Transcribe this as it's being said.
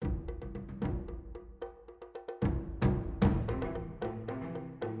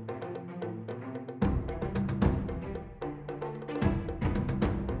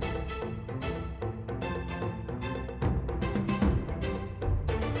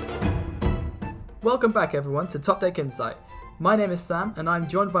Welcome back, everyone, to Top Deck Insight. My name is Sam, and I'm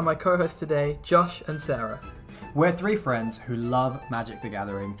joined by my co-hosts today, Josh and Sarah. We're three friends who love Magic the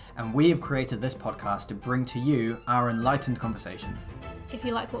Gathering, and we have created this podcast to bring to you our enlightened conversations. If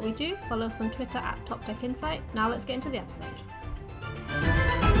you like what we do, follow us on Twitter at Top Deck Insight. Now let's get into the episode.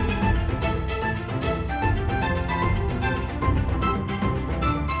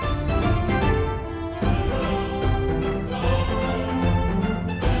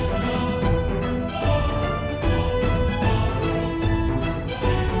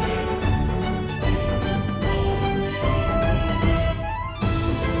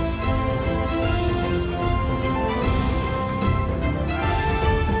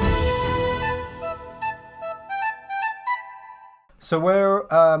 So we're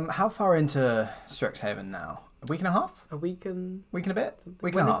how far into Strixhaven now? A week and a half? A week and a bit?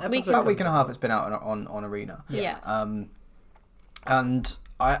 Week When and a this half. episode About a week comes and a half out. it's been out on Arena. Yeah. And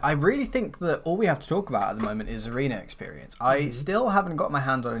I really think that all we have to talk about at the moment is Arena experience. I still haven't got my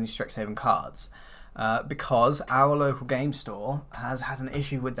hand on any Strixhaven cards because our local game store has had an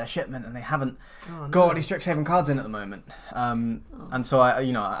issue with their shipment and they haven't got any Strixhaven cards in at the moment. And so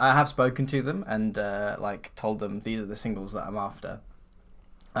I have spoken to them and told them these are the singles that I'm after.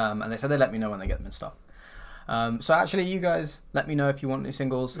 And they said they let me know when they get them in stock. So actually, you guys let me know if you want any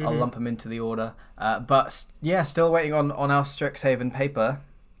singles. I'll lump them into the order. Still waiting on our Strixhaven paper.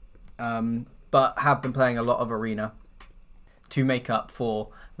 But have been playing a lot of Arena to make up for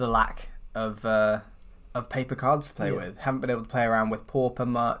the lack of paper cards to play with. Haven't been able to play around with Pauper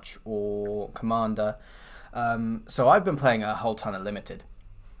much or Commander. So I've been playing a whole ton of Limited.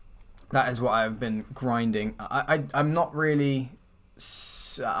 That is what I've been grinding. I'm not really.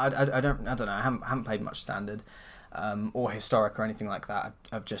 I don't know. I haven't played much Standard or Historic or anything like that.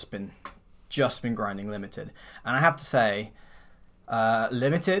 I've just been grinding Limited, and I have to say,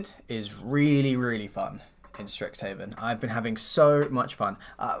 Limited is really, really fun in Strixhaven. I've been having so much fun.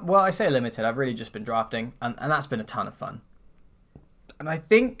 I say Limited, I've really just been drafting, and that's been a ton of fun. And I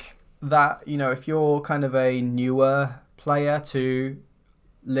think that, if you're kind of a newer player to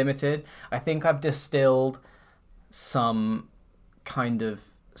Limited, I think I've distilled some kind of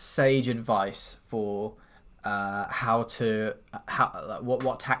sage advice for what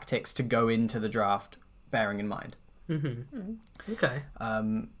tactics to go into the draft bearing in mind. Okay.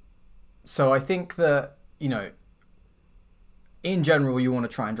 So I think that, in general, you want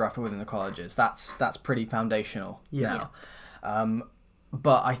to try and draft within the colleges. That's pretty foundational now.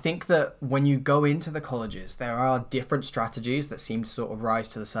 But I think that when you go into the colleges, there are different strategies that seem to sort of rise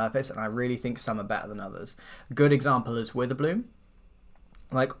to the surface, and I really think some are better than others. A good example is Witherbloom.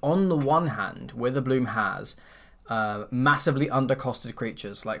 Like, on the one hand, Witherbloom has massively undercosted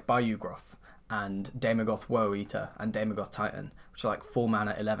creatures like Bayou Groff and Daemogoth Woe Eater and Daemogoth Titan, which are like 4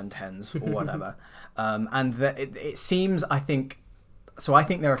 mana 11/10s or whatever. It seems, I think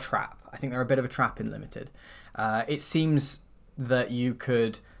they're a trap. I think they're a bit of a trap in Limited. It seems that you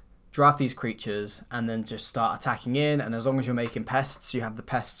could draft these creatures and then just start attacking in, and as long as you're making pests, you have the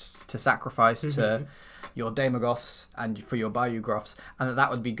pests to sacrifice to your Daemogoths and for your Bayou Groffs, and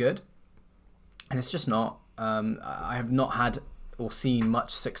that would be good. And it's just not. I have not had or seen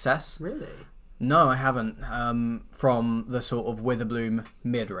much success. Really? No, I haven't. From the sort of Witherbloom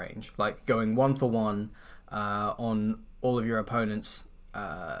mid-range, like going 1-for-1 on all of your opponents'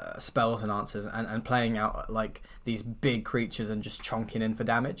 spells and answers, and playing out like these big creatures and just chonking in for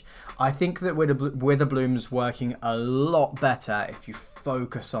damage. I think that Witherbloom's working a lot better if you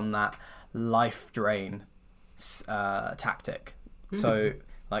focus on that life drain tactic. So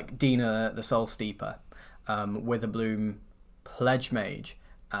like Dina the Soul Steeper, Witherbloom Pledge Mage,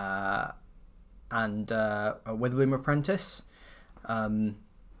 and Witherbloom Apprentice,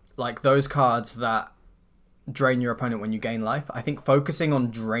 like those cards that drain your opponent when you gain life. I think focusing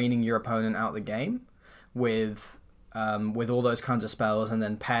on draining your opponent out of the game with all those kinds of spells, and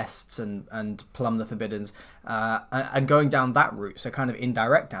then pests and Plumb the Forbiddens, and going down that route, so kind of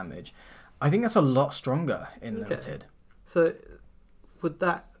indirect damage, I think that's a lot stronger in Limited. So,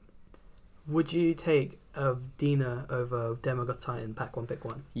 would you take a Dina over Daemogoth Titan pack 1 pick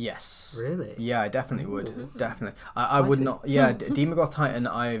 1? Yes. Really? Yeah, I definitely would. Ooh. Definitely. I would Spicy. not. Yeah, Daemogoth Titan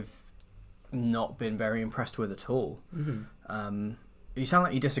I've not been very impressed with at all. You sound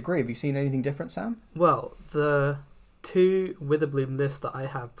like you disagree. Have you seen anything different, Sam? Well, the 2 Witherbloom lists that I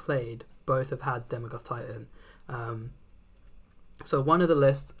have played both have had Daemogoth Titan. So one of the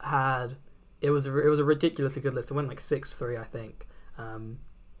lists had it was a ridiculously good list. It went like 6-3, I think.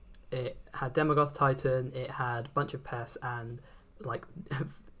 It had Daemogoth Titan, it had a bunch of pests, and like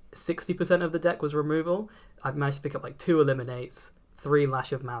 60% of the deck was removal. I managed to pick up like 2 Eliminates, 3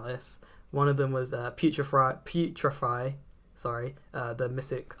 Lash of Malice, One of them was Putrefy. Sorry, the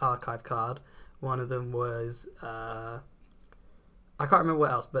Mythic Archive card. One of them was I can't remember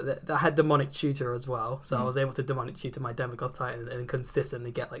what else, but that had Demonic Tutor as well. So I was able to Demonic Tutor my Demogoth Titan and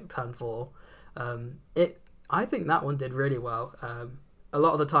consistently get like turn 4. I think that one did really well. A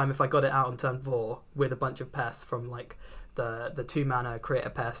lot of the time, if I got it out on turn 4 with a bunch of pests from like the 2 mana create a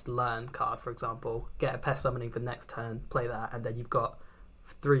pest learn card, for example, get a pest summoning for next turn, play that, and then you've got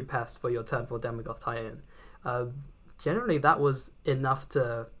 3 pests for your turn 4 Demogoth Titan. Generally, that was enough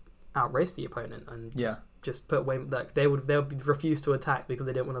to outrace the opponent and just put way like they would refuse to attack because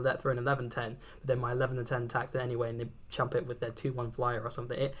they didn't want to let through an 11-10. But then my 11 and 10 attacks it anyway, and they chump it with their 2/1 flyer or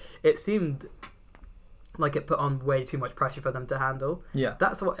something. It seemed like it put on way too much pressure for them to handle. Yeah,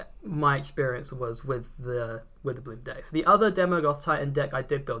 that's what my experience was with the Bloom deck. So the other Demogoth Titan deck I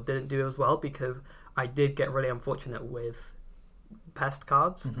did build didn't do as well because I did get really unfortunate with pest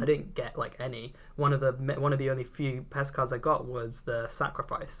cards. I didn't get like any. One of the only few pest cards I got was the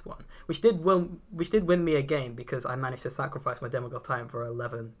sacrifice one, which did win me a game because I managed to sacrifice my Demogoth Titan for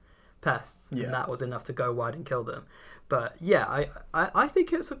 11 pests, and that was enough to go wide and kill them. But yeah, I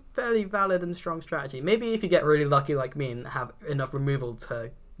think it's a fairly valid and strong strategy. Maybe if you get really lucky like me and have enough removal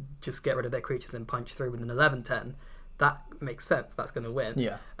to just get rid of their creatures and punch through with an 11-10, that makes sense. That's going to win.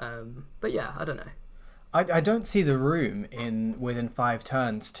 Yeah. But yeah, I don't know. I don't see the room within 5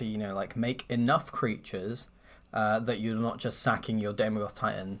 turns to like make enough creatures that you're not just sacking your Demogoth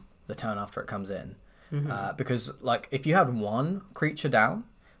Titan the turn after it comes in, because like if you had 1 creature down,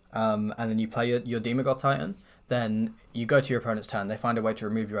 and then you play your Demogoth Titan, then you go to your opponent's turn, they find a way to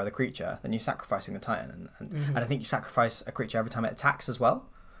remove your other creature, then you're sacrificing the Titan, and I think you sacrifice a creature every time it attacks as well.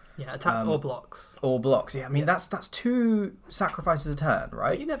 Yeah, attacks or blocks. Or blocks. Yeah, I mean that's 2 sacrifices a turn,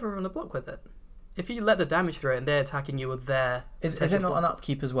 right? But you never run a block with it. If you let the damage through it and they're attacking you with their... Is it not an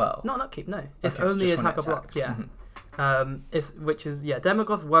upkeep as well? Not an upkeep, no. It's only attack or block, yeah.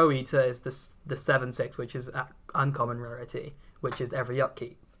 Demogoth Woe Eater is the 7/6, which is uncommon rarity, which is every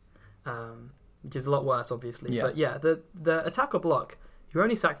upkeep. Which is a lot worse, obviously. Yeah. But yeah, the attack or block, you're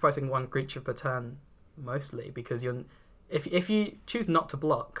only sacrificing 1 creature per turn, mostly, because if you choose not to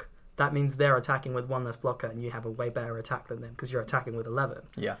block, that means they're attacking with 1 less blocker and you have a way better attack than them because you're attacking with 11.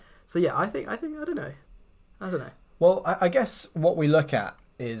 Yeah. So yeah, I think I don't know. Well, I guess what we look at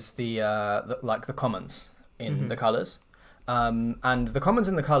is the commons in the colours, and the commons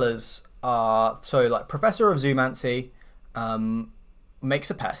in the colours are like Professor of Zoomancy makes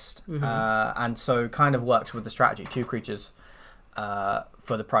a pest, and so kind of works with the strategy 2 creatures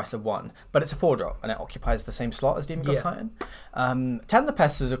for the price of 1, but it's a 4-drop and it occupies the same slot as Demogoth Titan. 10 the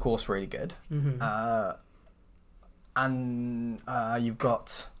Pest is of course really good, and you've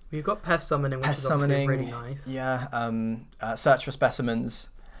got. We've got Pest Summoning, which is obviously really nice. Yeah, Search for Specimens,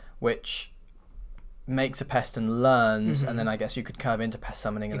 which makes a pest and learns, and then I guess you could curve into Pest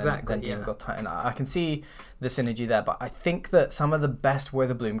Summoning and then Demogoth Titan. I can see the synergy there, but I think that some of the best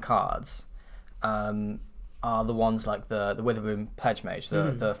Witherbloom cards are the ones like the Witherbloom Pledge Mage,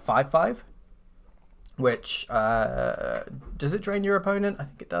 the 5/5, which does it drain your opponent? I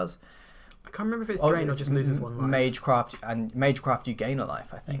think it does. I can't remember if it's drain or just loses 1 life. Magecraft you gain a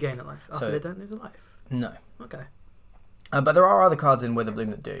life, I think. You gain a life. So they don't lose a life? No. Okay. But there are other cards in Witherbloom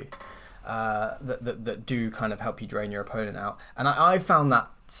that do. That do kind of help you drain your opponent out. And I found that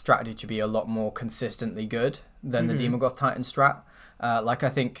strategy to be a lot more consistently good than the Demogoth Titan strat. I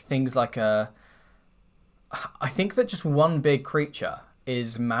think things like I think that just 1 big creature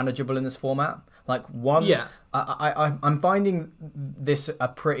is manageable in this format. Like 1... Yeah. I'm finding this a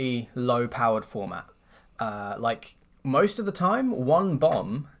pretty low-powered format. Like most of the time, 1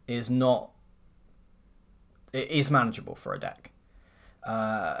 bomb is not... It is manageable for a deck.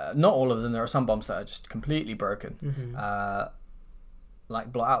 Not all of them. There are some bombs that are just completely broken.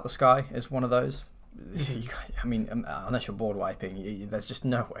 Like Blot Out the Sky is one of those. I mean, unless you're board wiping, there's just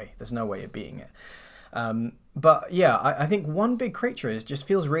no way. There's no way you're beating it. But yeah, I think 1 big creature just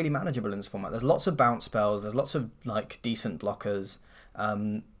feels really manageable in this format. There's lots of bounce spells. There's lots of like decent blockers,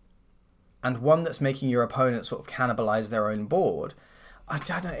 and 1 that's making your opponent sort of cannibalize their own board. I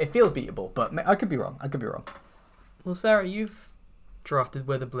don't know. It feels beatable, but I could be wrong. Well, Sarah, you've drafted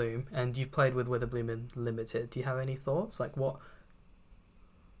Witherbloom and you've played with Witherbloom in Limited. Do you have any thoughts? Like, what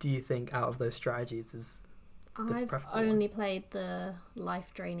do you think out of those strategies is? I've only played the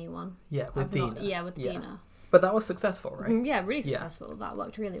life drainy one. Yeah, with Dina. With Dina. But that was successful, right? Yeah, really successful. Yeah. That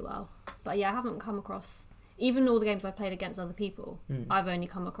worked really well. But yeah, I haven't come across... Even all the games I've played against other people, I've only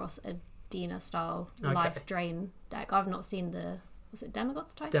come across a Dina-style life drain deck. I've not seen the Was it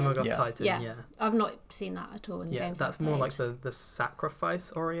Demogoth Titan? Demogoth Yeah. Titan, Yeah. yeah. I've not seen that at all in the Yeah, games that's I've more played. like the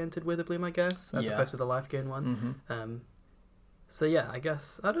sacrifice-oriented Witherbloom, I guess, as Yeah. opposed to the life gain one. Mm-hmm. So yeah, I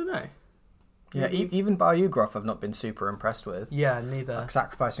guess, I don't know. Yeah, even Bayugroth I've not been super impressed with. Yeah, neither. Like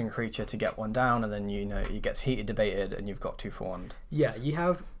sacrificing a creature to get one down, and then it gets heated debated, and you've got 2 for 1. Yeah, you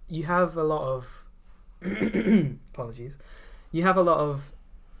have a lot of apologies. You have a lot of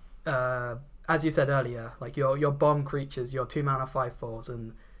as you said earlier, like your bomb creatures, your 2 mana 5/4s,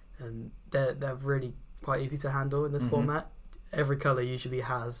 and they're really quite easy to handle in this format. Every color usually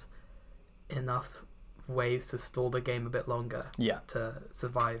has enough ways to stall the game a bit longer Yeah. to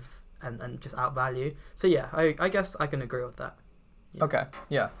survive and just outvalue. So yeah, I guess I can agree with that. Yeah. Okay,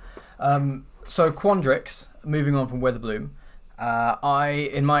 yeah. So Quandrix, moving on from Witherbloom,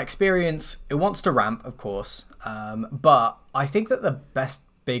 in my experience, it wants to ramp, of course, but I think that the best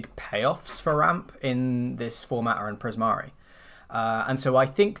big payoffs for ramp in this format are in Prismari. And so I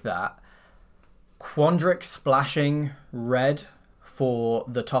think that Quandrix splashing red for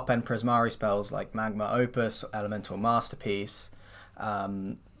the top-end Prismari spells like Magma Opus, Elemental Masterpiece,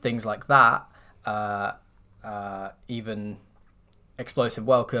 things like that, even Explosive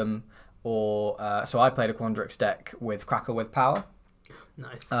Welcome, or so I played a Quandrix deck with Crackle with Power.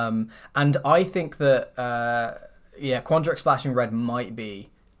 Nice. And I think that Quandrix splashing red might be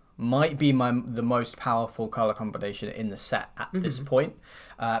the most powerful color combination in the set at this point,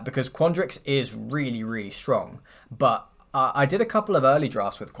 because Quandrix is really, really strong. But I did a couple of early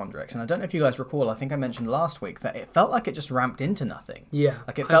drafts with Quandrix, and I don't know if you guys recall, I think I mentioned last week that it felt like it just ramped into nothing. Yeah.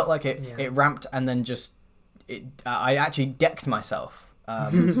 Like it felt like it ramped and then just I actually decked myself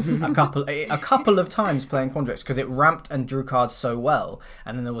a couple of times playing Quandrix because it ramped and drew cards so well,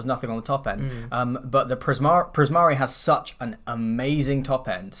 and then there was nothing on the top end. But the Prismari has such an amazing top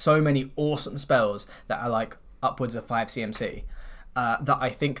end, so many awesome spells that are like upwards of 5 CMC, that I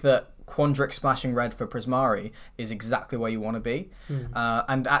think that Quandrix splashing red for Prismari is exactly where you want to be.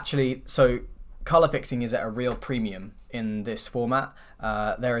 And actually, so color fixing is at a real premium in this format.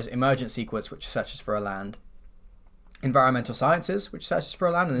 There is Emergent Sequence, which searches for a land. Environmental Sciences, which searches for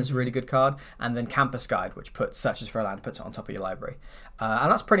a land and is a really good card, and then Campus Guide, which searches for a land, puts it on top of your library,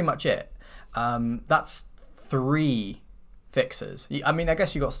 and that's pretty much it. That's 3 fixes. I mean, I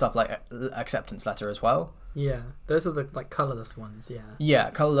guess you got stuff like Acceptance Letter as well. Yeah, those are the like colorless ones.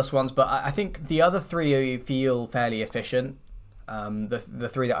 Yeah, colorless ones, but I think the other 3 feel fairly efficient. The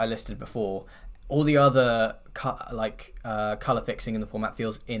 3 that I listed before. All the other color fixing in the format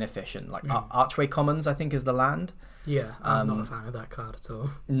feels inefficient. Like Archway Commons, I think, is the land. Yeah, I'm not a fan of that card at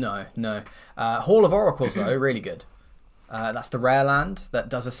all. No. Hall of Oracles, though, really good. That's the rare land that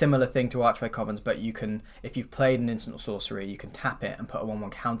does a similar thing to Archway Commons, but you can, if you've played an instant sorcery, you can tap it and put a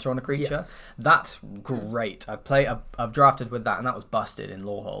 1/1 counter on a creature. Yes. That's great. I've drafted with that, and that was busted in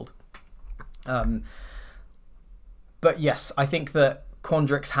Lorehold. But yes, I think that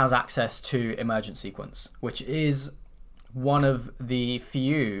Quandrix has access to Emergent Sequence, which is one of the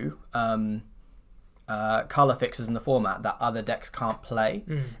few color fixes in the format that other decks can't play.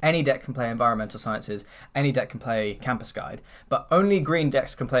 Any deck can play Environmental Sciences, any deck can play Campus Guide, but only green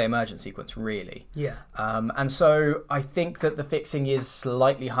decks can play Emergent Sequence, really. Yeah. And so I think that the fixing is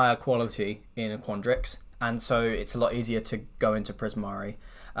slightly higher quality in a Quandrix, and so it's a lot easier to go into Prismari.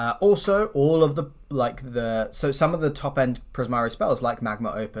 Also, all of so some of the top end Prismari spells like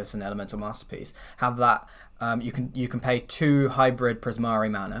Magma Opus and Elemental Masterpiece have that. You can pay 2 hybrid Prismari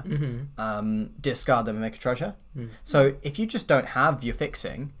mana, discard them and make a treasure. So if you just don't have your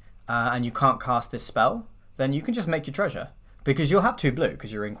fixing and you can't cast this spell, then you can just make your treasure, because you'll have 2 blue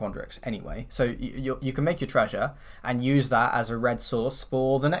because you're in Quandrix anyway. So you can make your treasure and use that as a red source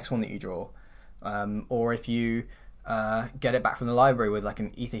for the next one that you draw, or if you get it back from the library with like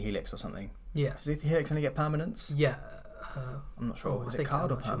an Ether Helix or something. Yeah. Does Ether Helix only get permanents? Yeah. I'm not sure. Is it I'm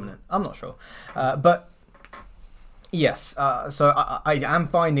card or not sure. permanent? I'm not sure. But yes, so I am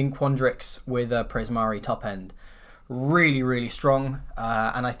finding Quandrix with a Prismari top end really, really strong.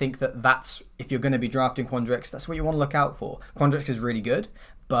 And I think that's, if you're going to be drafting Quandrix, that's what you want to look out for. Quandrix is really good,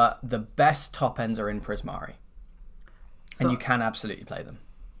 but the best top ends are in Prismari. So and you can absolutely play them.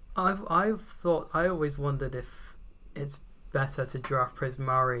 I always wondered if it's better to draft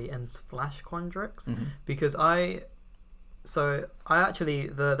Prismari and splash Quandrix, because the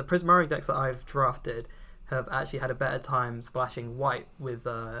Prismari decks that I've drafted have actually had a better time splashing white with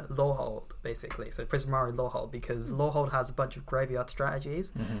Lorehold, basically. So Prismari Lorehold, because Lorehold has a bunch of graveyard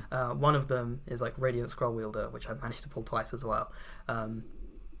strategies. One of them is like Radiant Scroll Wielder, which I've managed to pull twice as well.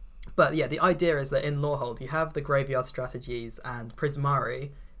 But yeah, the idea is that in Lorehold you have the graveyard strategies, and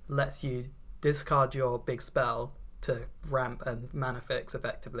Prismari lets you discard your big spell to ramp and mana fix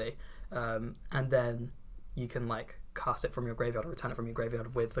effectively, and then you can like cast it from your graveyard or return it from your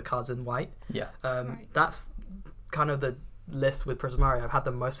graveyard with the cards in white. Yeah. Right. That's kind of the list with Prismari I've had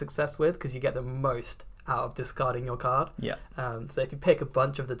the most success with, because you get the most out of discarding your card. Yeah. So if you pick a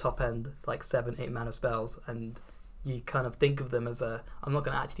bunch of the top end, like 7-8 mana spells, and you kind of think of them as I'm not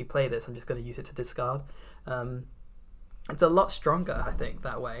going to actually play this, I'm just going to use it to discard. It's a lot stronger, I think,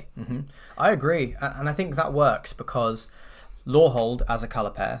 that way. Mm-hmm. I agree, and I think that works because Lorehold as a colour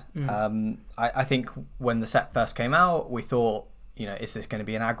pair, I think when the set first came out, we thought, is this going to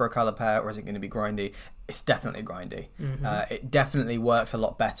be an aggro colour pair or is it going to be grindy? It's definitely grindy. It definitely works a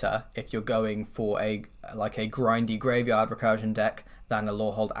lot better if you're going for a grindy graveyard recursion deck than a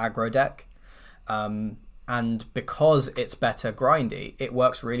Lorehold aggro deck. And because it's better grindy, it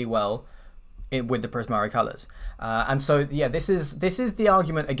works really well with the Prismari colours. And so, yeah, this is the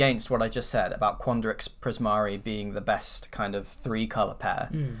argument against what I just said about Quandrix Prismari being the best kind of 3-colour pair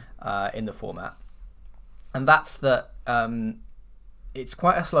in the format. And that's that it's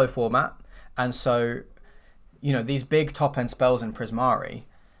quite a slow format. And so, these big top-end spells in Prismari,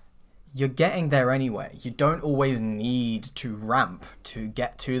 you're getting there anyway. You don't always need to ramp to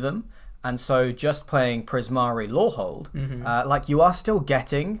get to them. And so just playing Prismari Lorehold, you are still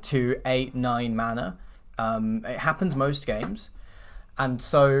getting to 8-9 mana. It happens most games. And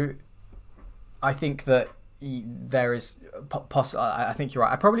so I think that there is... I think you're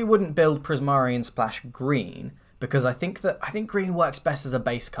right. I probably wouldn't build Prismari and Splash Green, because I think green works best as a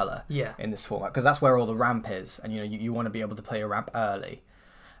base colour in this format, because that's where all the ramp is. And, you want to be able to play a ramp early.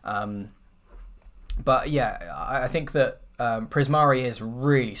 But yeah, I think that Prismari is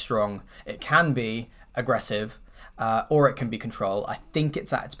really strong. It can be aggressive, or it can be control. I think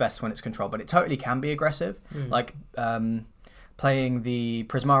it's at its best when it's control, but it totally can be aggressive. Like playing the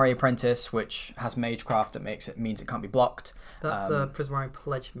Prismari Apprentice, which has Magecraft that means it can't be blocked. That's Prismari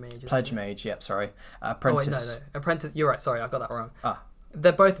Pledge Mage. Pledge Mage, yep, sorry. Apprentice. Oh, wait, no. Apprentice, you're right, sorry, I got that wrong. They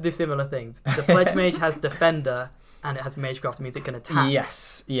both do similar things. The Pledge Mage has Defender, and it has Magecraft, means it can attack.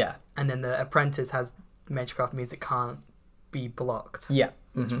 Yes, yeah. And then the Apprentice has Magecraft, means it can't be blocked. Yeah.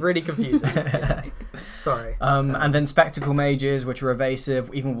 It's really confusing. Sorry. And then Spectacle Mages, which are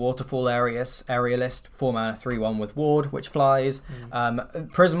evasive, even Waterfall Aerialist, 4 mana, 3/1 with Ward, which flies.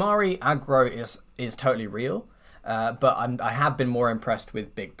 Prismari aggro is totally real, but I have been more impressed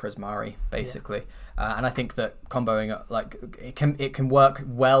with big Prismari, basically. And I think that comboing, it can work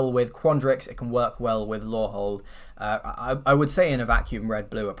well with Quandrix, it can work well with Lorehold. I would say in a vacuum, red,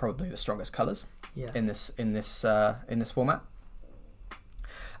 blue are probably the strongest colours in this format.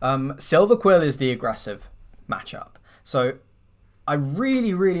 Silver Quill is the aggressive matchup. So I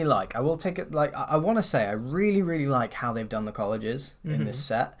really, really like, I will take it, I want to say I really, really like how they've done the colleges in this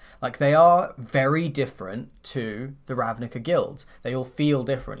set. They are very different to the Ravnica guilds. They all feel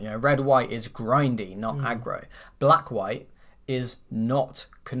different. Red-white is grindy, not aggro. Black-white is not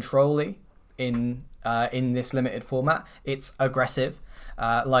control-y in this limited format. It's aggressive.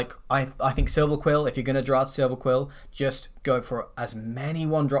 I think Silver Quill, if you're going to draft Silver Quill, just go for as many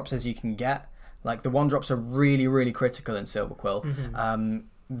 1-drops as you can get. The 1-drops are really, really critical in Silver Quill.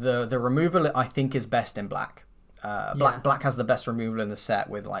 The removal, I think, is best in Black. Black has the best removal in the set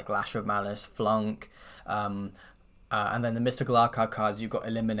with Lash of Malice, Flunk, and then the Mystical Archive cards. You've got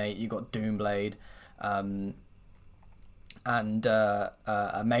Eliminate, you've got Doomblade, and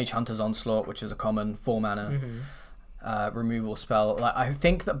a Mage Hunter's Onslaught, which is a common 4 mana removal spell. I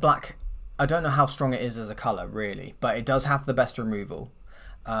think that Black, I don't know how strong it is as a colour, really, but it does have the best removal.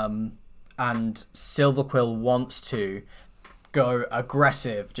 And Silver Quill wants to go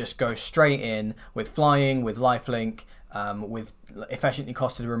aggressive, just go straight in with flying, with lifelink, with efficiently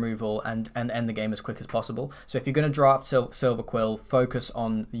costed removal, and end the game as quick as possible. So if you're going to draft Silver Quill, focus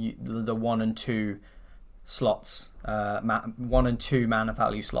on the 1 and 2 slots, 1 and 2 mana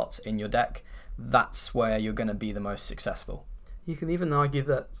value slots in your deck. That's where you're going to be the most successful. You can even argue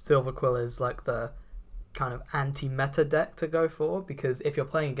that Silver Quill is the kind of anti-meta deck to go for, because if you're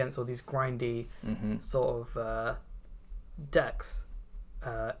playing against all these grindy sort of decks,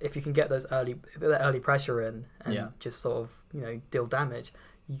 if you can get those early pressure in and just sort of deal damage,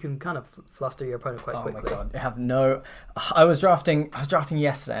 you can kind of fluster your opponent quite quickly. Oh my god! I was drafting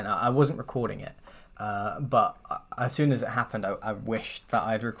yesterday, and I wasn't recording it. But as soon as it happened, I wished that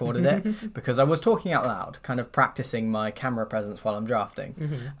I'd recorded it, because I was talking out loud, kind of practicing my camera presence while I'm drafting.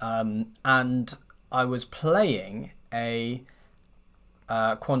 And I was playing a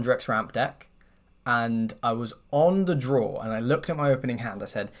Quandrix ramp deck, and I was on the draw, and I looked at my opening hand. I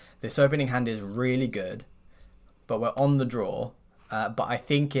said, this opening hand is really good, but we're on the draw. but I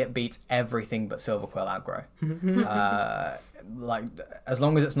think it beats everything but Silver Quill aggro. Like, as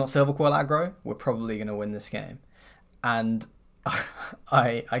long as it's not Silver Quill aggro, we're probably going to win this game. And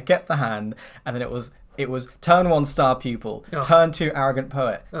I kept the hand, and then it was turn 1 Star Pupil, turn 2 Arrogant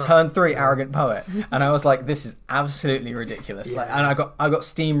Poet, turn 3 Arrogant Poet, and I was like, this is absolutely ridiculous. Like, and I got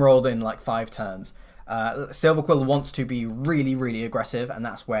steamrolled in like 5 turns. Silver Quill wants to be really, really aggressive, and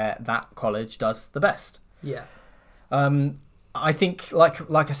that's where that college does the best. Yeah. I think, like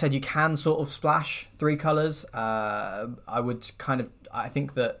I said, you can sort of splash 3 colours. I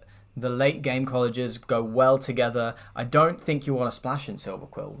think that the late game colleges go well together. I don't think you want to splash in Silver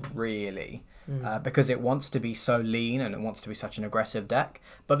Quill, really, because it wants to be so lean and it wants to be such an aggressive deck.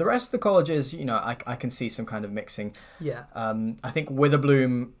 But the rest of the colleges, I can see some kind of mixing. Yeah. I think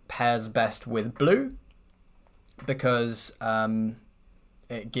Witherbloom pairs best with blue because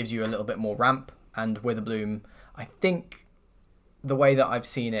it gives you a little bit more ramp, and Witherbloom, I think, the way that I've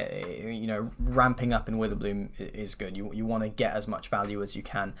seen it, ramping up in Witherbloom is good. You want to get as much value as you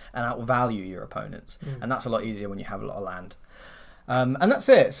can and outvalue your opponents, and that's a lot easier when you have a lot of land. And that's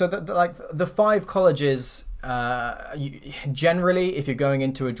it. So the 5 colleges, generally, if you're going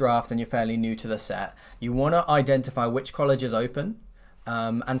into a draft and you're fairly new to the set, you want to identify which college is open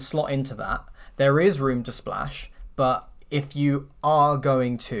and slot into that. There is room to splash, but if you are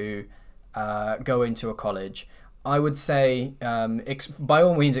going to go into a college, I would say, by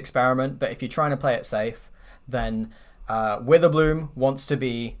all means, experiment. But if you're trying to play it safe, then Witherbloom wants to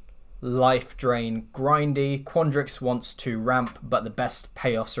be life drain grindy. Quandrix wants to ramp, but the best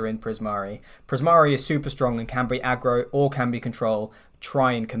payoffs are in Prismari. Prismari is super strong and can be aggro or can be control.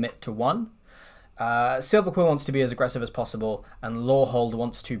 Try and commit to one. Silver Quill wants to be as aggressive as possible, and Lorehold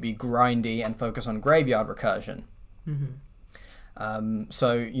wants to be grindy and focus on graveyard recursion.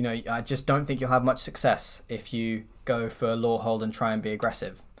 So, I just don't think you'll have much success if you go for Lorehold and try and be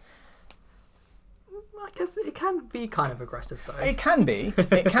aggressive. I guess it can be kind of aggressive, though. It can be,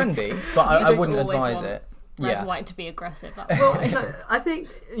 but I wouldn't advise it. Red White to be aggressive. That's I think,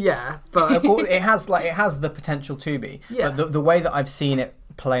 but it has the potential to be. Yeah. But the way that I've seen it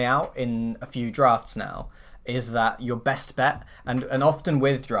play out in a few drafts now is that your best bet, and often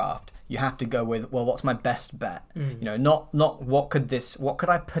with draft, you have to go with, well, what's my best bet? Not what could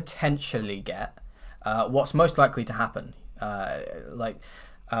I potentially get? What's most likely to happen?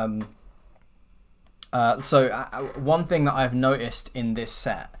 So one thing that I've noticed in this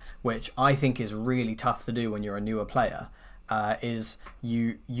set, which I think is really tough to do when you're a newer player, is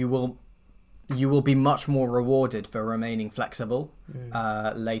you will be much more rewarded for remaining flexible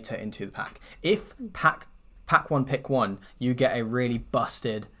later into the pack. If pack 1 pick 1, you get a really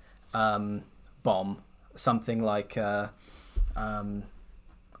busted bomb, something like I don't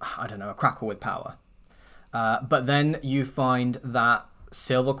know, a Crackle with Power, but then you find that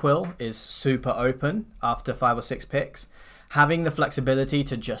Silver Quill is super open after 5 or 6 picks. Having the flexibility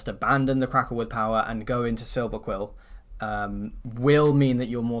to just abandon the Crackle with Power and go into Silver Quill will mean that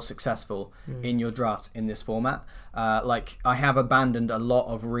you're more successful in your drafts in this format. I have abandoned a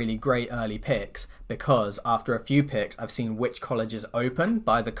lot of really great early picks because after a few picks, I've seen which colleges open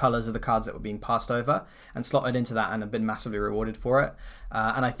by the colours of the cards that were being passed over and slotted into that and have been massively rewarded for it.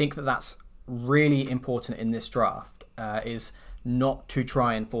 And I think that that's really important in this draft, is not to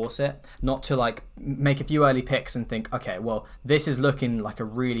try and force it, not to make a few early picks and think, okay, well, this is looking like a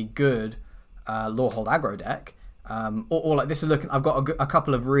really good Lorehold aggro deck. Or like this is looking, I've got a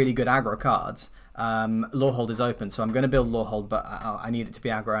couple of really good aggro cards. Lorehold is open, so I'm going to build Lorehold, but I need it to be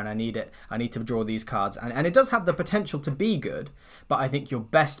aggro, and I need to draw these cards, and it does have the potential to be good. But I think your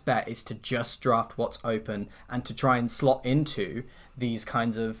best bet is to just draft what's open and to try and slot into these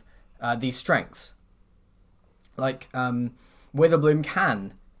kinds of these strengths. Witherbloom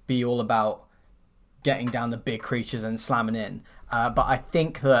can be all about getting down the big creatures and slamming in, but I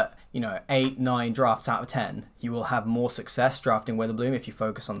think that 8, 9 drafts out of 10, you will have more success drafting Witherbloom if you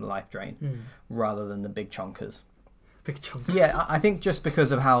focus on the life drain rather than the big chonkers. Big chonkers. Yeah, I think just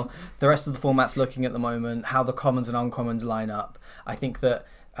because of how the rest of the format's looking at the moment, how the commons and uncommons line up, I think that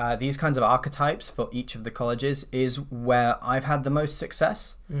these kinds of archetypes for each of the colleges is where I've had the most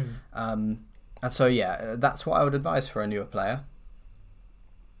success. And so, yeah, that's what I would advise for a newer player.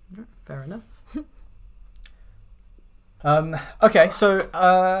 Fair enough. Okay,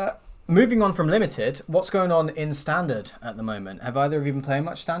 so moving on from Limited, what's going on in Standard at the moment? Have either of you been playing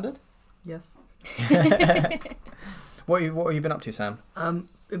much Standard? Yes. What have you been up to, Sam?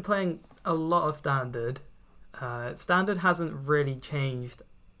 Been playing a lot of Standard. Standard hasn't really changed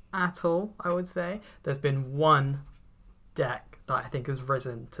at all, I would say. There's been one deck that I think has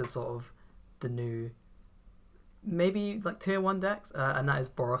risen to sort of the new maybe like tier 1 decks, and that is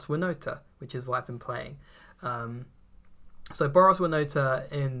Boros Winota, which is what I've been playing. So Boros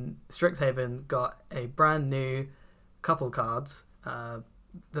Winota in Strixhaven got a brand new couple cards.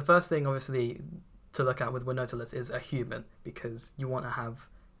 The first thing, obviously, to look at with Winota list is a human, because you want to have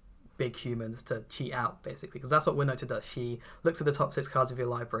big humans to cheat out, basically, because that's what Winota does. She looks at the top 6 cards of your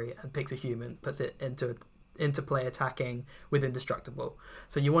library and picks a human, puts it into play attacking with Indestructible.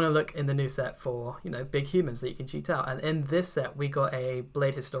 So you want to look in the new set for, big humans that you can cheat out. And in this set, we got a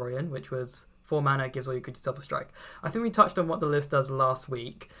Blade Historian, which was 4 mana, gives all your creatures double strike. I think we touched on what the list does last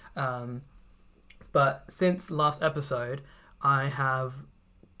week, but since last episode, I have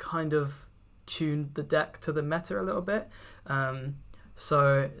kind of tuned the deck to the meta a little bit.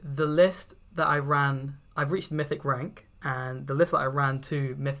 So the list that I ran, I've reached Mythic rank, and the list that I ran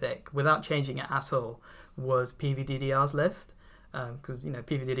to Mythic without changing it at all was PVDDR's list, because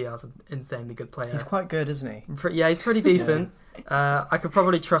PVDDR's an insanely good player. He's quite good, isn't he? Yeah, he's pretty decent. I could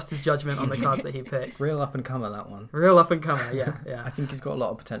probably trust his judgment on the cards that he picks. Real up and comer, that one. Real up and comer, yeah. I think he's got a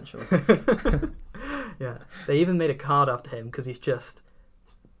lot of potential. Yeah, they even made a card after him because he's just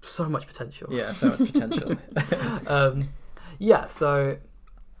so much potential. Yeah, so much potential. Yeah, so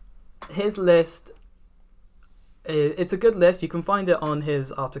his list, it's a good list. You can find it on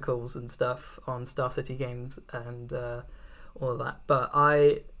his articles and stuff on Star City Games and all of that. But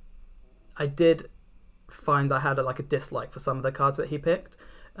I did find I had a dislike for some of the cards that he picked.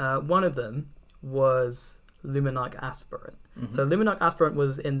 One of them was Luminarch Aspirant. Mm-hmm. So Luminarch Aspirant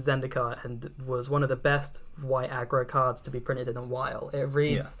was in Zendikar and was one of the best white aggro cards to be printed in a while. It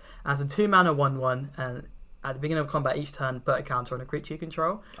reads as a 2-mana 1/1, and at the beginning of combat each turn, put a counter on a creature you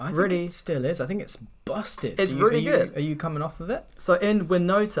control. I think it still is. I think it's busted. It's really good. Are you coming off of it? So in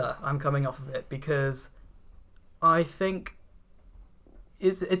Winota, I'm coming off of it because I think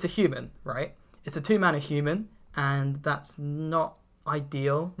it's a human, right? It's a 2-mana human, and that's not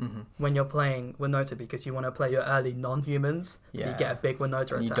ideal when you're playing Winota, because you want to play your early non-humans, so you get a big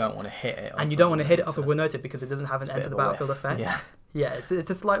Winota attack. You don't want to hit it. And you don't want to hit it off of Winota because it doesn't have an enter the battlefield effect. Yeah, it's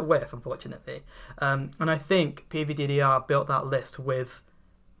a slight whiff, unfortunately. And I think PVDDR built that list with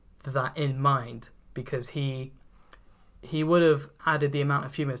that in mind, because he would have added the amount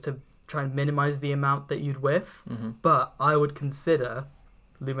of humans to try and minimize the amount that you'd whiff, but I would consider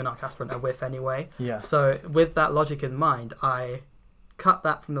Luminarch Aspirant a whiff anyway. Yeah. So with that logic in mind, I cut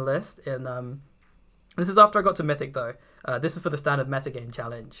that from the list. This is after I got to Mythic, though. This is for the standard metagame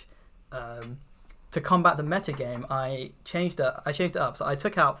challenge. To combat the metagame, I changed it up. So I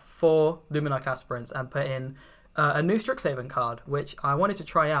took out 4 Luminarch Aspirants and put in a new Strixhaven card, which I wanted to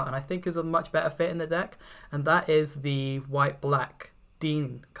try out and I think is a much better fit in the deck, and that is the white-black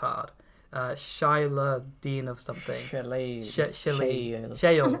Dean card. Shyla Dean of something. Shale.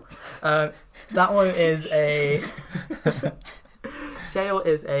 That one is a... Shale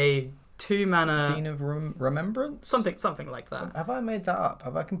is a 2-mana... Dean of Remembrance? Something like that. Have I made that up?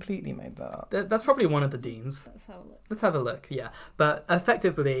 Have I completely made that up? That's probably one of the Deans. Let's have a look. Yeah. But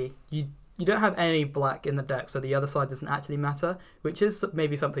effectively, you don't have any black in the deck, so the other side doesn't actually matter, which is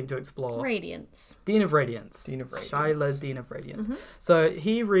maybe something to explore. Radiance. Dean of Radiance. Shyla, Dean of Radiance. So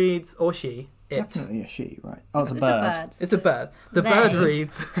he reads, or she... Definitely a she, right? Oh, it's a bird. It's a bird. The bird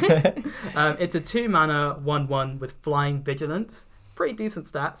reads... it's a 2-mana 1/1 with Flying Vigilance. Pretty decent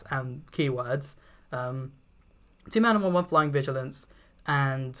stats and keywords. 2-mana 1/1 Flying Vigilance,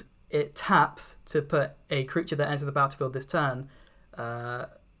 and it taps to put a creature that enters the battlefield this turn.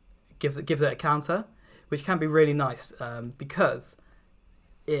 Gives it a counter, which can be really nice because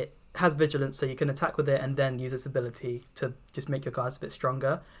it has Vigilance, so you can attack with it and then use its ability to just make your cards a bit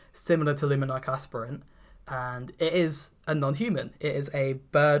stronger, similar to Luminarch Aspirant. And it is a non-human. It is a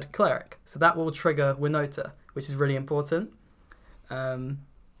bird cleric, so that will trigger Winota, which is really important.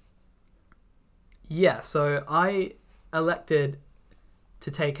 So I elected to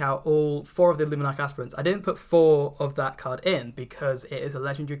take out all 4 of the Luminarch Aspirants. I didn't put 4 of that card in because it is a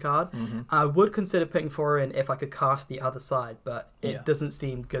legendary card. I would consider putting 4 in if I could cast the other side, but it doesn't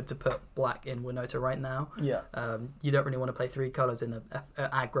seem good to put black in Winota right now. Yeah. You don't really want to play 3 colours in an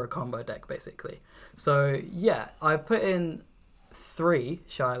aggro combo deck, basically. So, I put in 3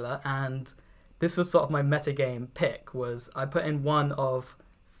 Shyla, and this was sort of my metagame pick, was I put in 1 of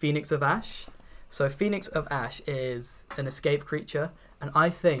Phoenix of Ash. So Phoenix of Ash is an escape creature, and I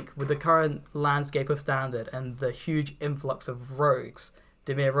think with the current landscape of Standard and the huge influx of rogues,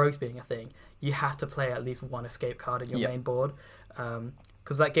 Dimir rogues being a thing, you have to play at least 1 escape card in your main board.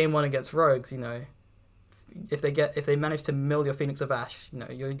 Because that game 1 against rogues, if they manage to mill your Phoenix of Ash,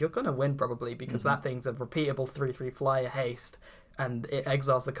 you're gonna win probably, because that thing's a repeatable 3/3 flyer haste and it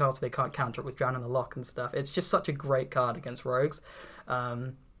exiles the card so they can't counter it with Drown in the Loch and stuff. It's just such a great card against rogues.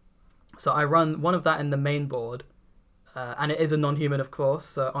 So I run one of that in the main board, and it is a non-human, of course.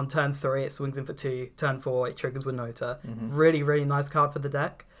 So on turn 3, it swings in for 2. Turn 4, it triggers Winota. Really, really nice card for the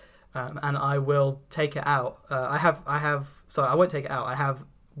deck. And I will take it out. I won't take it out. I have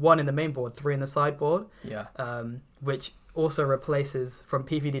 1 in the main board, 3 in the sideboard. Yeah. Which also replaces, from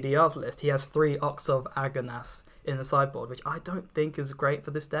PVDDR's list, he has 3 Ox of Agonas in the sideboard, which I don't think is great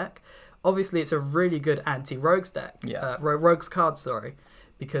for this deck. Obviously, it's a really good anti-rogues deck. Yeah. Rogues card, sorry,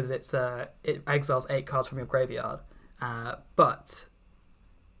 because it exiles 8 cards from your graveyard. But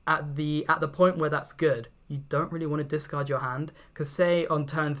at the point where that's good, you don't really want to discard your hand, because say on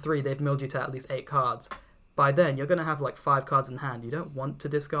turn 3 they've milled you to at least 8 cards. By then, you're going to have like 5 cards in hand. You don't want to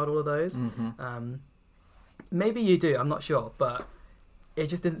discard all of those. Maybe you do, I'm not sure, but it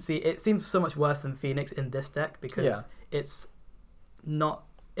just didn't see. It seems so much worse than Phoenix in this deck because it's not.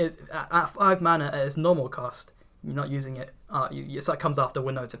 It's at 5 mana at its normal cost. You're not using it. It's like comes after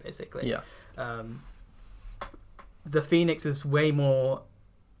Winota basically. Yeah. The Phoenix is way more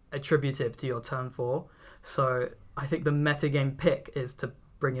attributive to your turn 4, so I think the metagame pick is to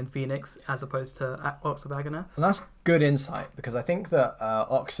bring in Phoenix as opposed to Ox of Agonas. And that's good insight, because I think that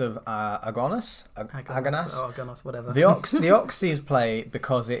Ox of Agonas, whatever. The Ox sees play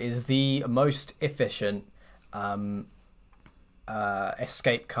because it is the most efficient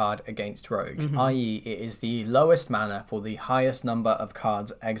escape card against rogues, i.e. it is the lowest mana for the highest number of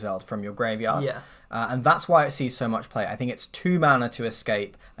cards exiled from your graveyard. Yeah. And that's why it sees so much play. I think it's 2 mana to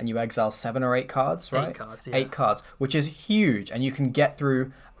escape, and you exile 7 or 8 cards, right? 8 cards, yeah. 8 cards, which is huge, and you can get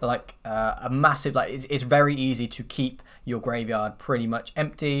through like a massive. Like it's very easy to keep your graveyard pretty much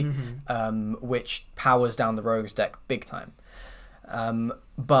empty, which powers down the rogues deck big time.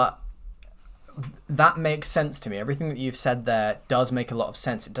 But that makes sense to me. Everything that you've said there does make a lot of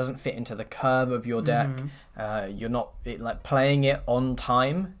sense. It doesn't fit into the curve of your deck. You're not playing it on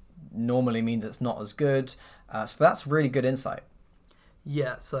time normally means it's not as good. So that's really good insight.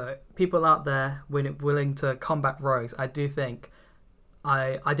 Yeah, so people out there willing to combat rogues, I do think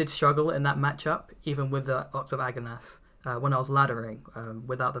I did struggle in that matchup, even with the Ox of Agonas, when I was laddering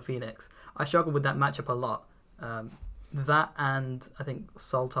without the Phoenix. I struggled with that matchup a lot. That and I think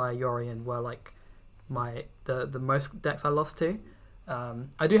Sultai, Yorion were like the most decks I lost to.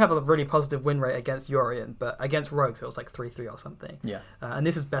 I do have a really positive win rate against Yorion, but against rogues it was like 3-3 or something. Yeah. And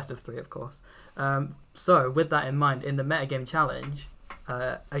this is best of 3, of course. So with that in mind, in the metagame challenge,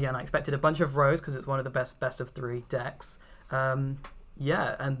 again, I expected a bunch of rogues because it's one of the best of 3 decks.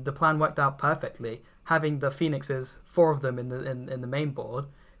 Yeah, and the plan worked out perfectly. Having the Phoenixes, 4 of them in the main board,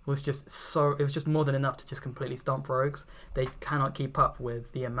 was just more than enough to just completely stomp rogues. They cannot keep up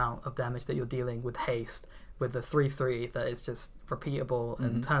with the amount of damage that you're dealing with haste, with the 3/3 that is just repeatable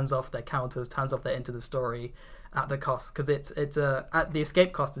and turns off their counters, turns off their Into the Story at the cost, because it's at the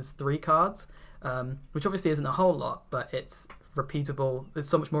escape cost is 3 cards, which obviously isn't a whole lot, but it's repeatable. It's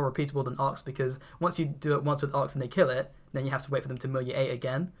so much more repeatable than Ox, because once you do it once with Ox and they kill it, then you have to wait for them to mill you 8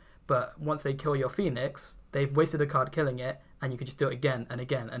 again. But once they kill your Phoenix, they've wasted a card killing it, and you can just do it again and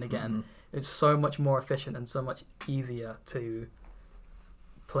again and again. It's so much more efficient and so much easier to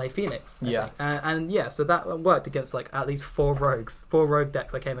play Phoenix. I think. And yeah, so that worked against like at least 4 rogue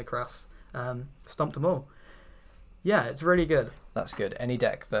decks I came across. Stomped them all. Yeah, it's really good. That's good. Any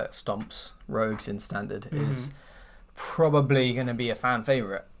deck that stomps rogues in standard is probably going to be a fan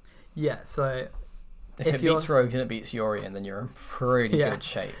favorite. Yeah, so if it beats rogues and it beats Yorion, then you're in pretty good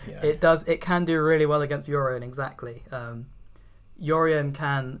shape. You know? It can do really well against Yorion, exactly.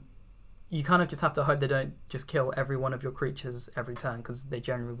 Yorion you kind of just have to hope they don't just kill every one of your creatures every turn, because they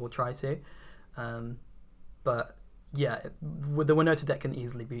generally will try to. But yeah, with the Winota deck can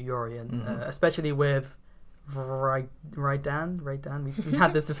easily beat Yorion, especially with Raidan. We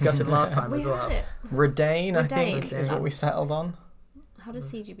had this discussion last time as well. Redain, I think, is what we settled on. How does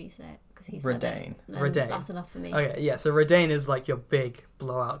CGB say it? Because he said Redain. Redain. That's enough for me. Okay, yeah. So Redain is like your big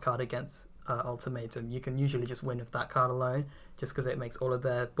blowout card against Ultimatum. You can usually just win with that card alone, just because it makes all of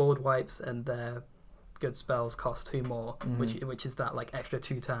their board wipes and their good spells cost 2 more, which is that like extra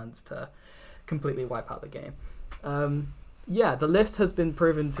 2 turns to completely wipe out the game. Yeah, the list has been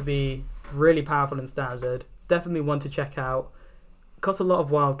proven to be really powerful in standard. It's definitely one to check out. Costs a lot of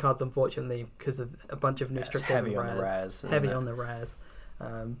wild cards, unfortunately, because of a bunch of new Strixhaven rares. Heavy on the rares.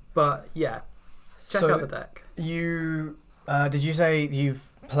 But yeah, check out the deck. Did you say you've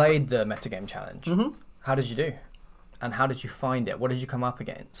played the metagame challenge? How did you do? And how did you find it? What did you come up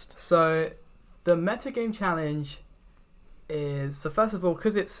against? So the metagame challenge is, so first of all,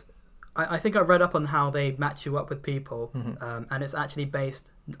 because it's I think I read up on how they match you up with people, and it's actually based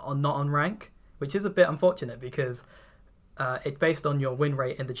not on rank, which is a bit unfortunate because it's based on your win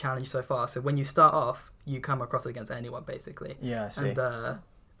rate in the challenge so far. So when you start off, you come across against anyone basically. Yeah, I see. And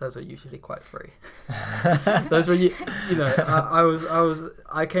those are usually quite free. Those were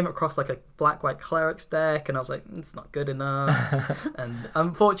I came across like a black white clerics deck, and I was like, it's not good enough. And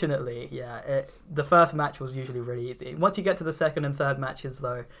unfortunately, the first match was usually really easy. Once you get to the second and third matches,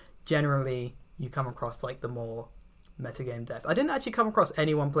 though, generally you come across like the more metagame decks. I didn't actually come across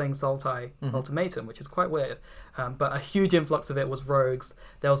anyone playing Sultai Ultimatum, which is quite weird. But a huge influx of it was rogues.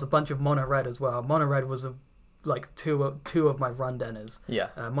 There was a bunch of mono red as well. Mono red was like two of my run denners. Yeah.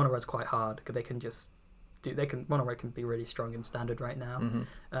 Mono red's quite hard because mono red can be really strong in standard right now.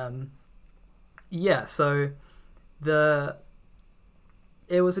 So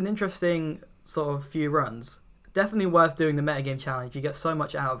it was an interesting sort of few runs. Definitely worth doing the metagame challenge. You get so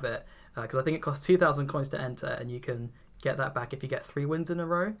much out of it because I think it costs 2,000 coins to enter, and you can get that back if you get 3 wins in a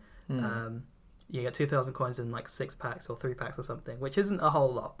row. You get 2,000 coins in like 6 packs or 3 packs or something, which isn't a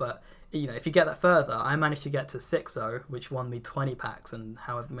whole lot, but if you get that further, I managed to get to 6-0, which won me 20 packs and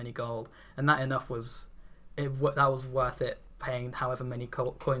however many gold, and that was worth it, paying however many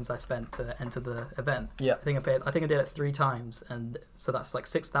coins I spent to enter the event. Yeah, I think I did it 3 times, and so that's like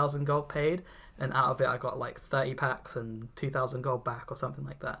 6,000 gold paid, and out of it I got like 30 packs and 2,000 gold back or something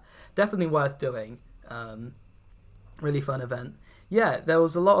like that. Definitely worth doing. Really fun event. Yeah, there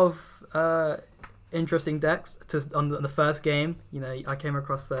was a lot of interesting decks on the first game. I came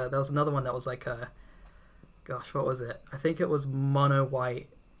across there was another one that was like what was it? I think it was mono white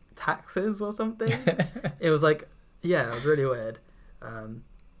taxes or something. It was like, it was really weird. And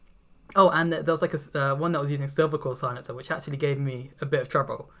there was like a one that was using Silver Core Silencer, which actually gave me a bit of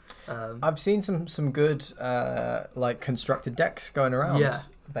trouble. I've seen some good like constructed decks going around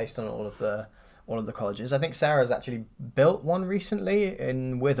based on all of the colleges. I think Sarah's actually built one recently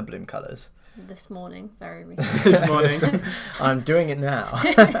in Witherbloom colours. This morning, very recently. This morning. I'm doing it now.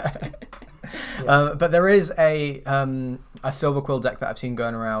 But there is a Silver Quill deck that I've seen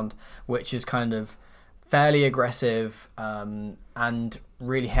going around, which is kind of fairly aggressive and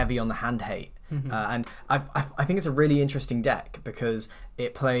really heavy on the hand hate. And I think it's a really interesting deck because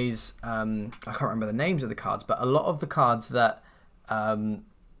it plays, I can't remember the names of the cards, but a lot of the cards that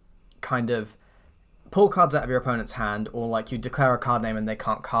kind of pull cards out of your opponent's hand, or like you declare a card name and they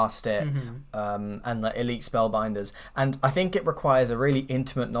can't cast it, and like elite spellbinders. And I think it requires a really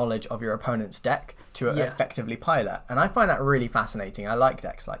intimate knowledge of your opponent's deck to effectively pilot. And I find that really fascinating. I like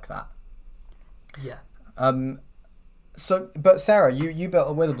decks like that. Yeah. But Sarah, you built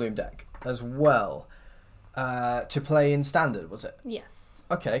a Witherbloom deck as well to play in standard, was it? Yes.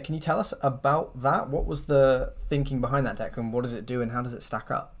 Okay, can you tell us about that? What was the thinking behind that deck, and what does it do, and how does it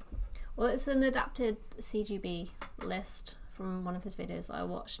stack up? Well, it's an adapted CGB list from one of his videos that I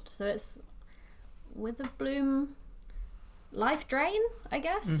watched. So it's Witherbloom Life Drain, I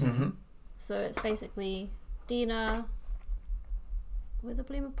guess. So it's basically Dina,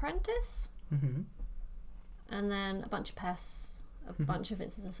 Witherbloom Apprentice, and then a bunch of pests, a bunch of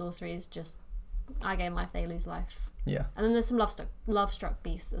instances of sorceries. Just I gain life, they lose life. Yeah. And then there's some love struck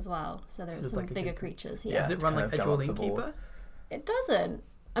beasts as well. So there's some like bigger creatures. Does it run like Edgewall Innkeeper? It doesn't.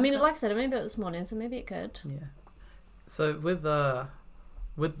 I mean, like I said, I only built it this morning, so maybe it could. Yeah. So with the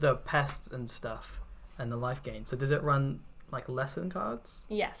pests and stuff and the life gain, so does it run like lesson cards?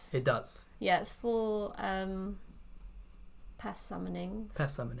 Yes. It does. Yeah, it's for pest summonings.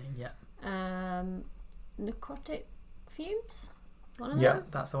 Pest summoning, yeah. Necrotic fumes. One of Yeah, them?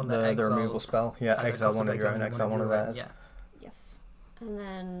 that's the one that The exiles. removal spell. Yeah, exile one of your own, exile one of theirs. Yeah. Yes. And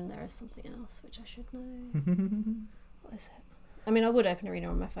then there is something else which I should know. What is it? I mean, I would open Arena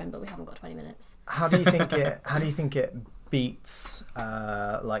on my phone, but we haven't got 20 minutes. How do you think it beats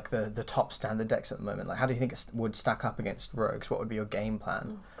like the top standard decks at the moment? Like, how do you think it would stack up against rogues? What would be your game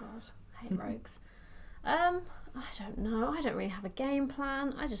plan? Oh God, I hate rogues. I don't know. I don't really have a game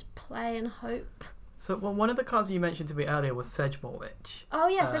plan. I just play and hope. So one of the cards you mentioned to me earlier was Sedgemoor Witch. Oh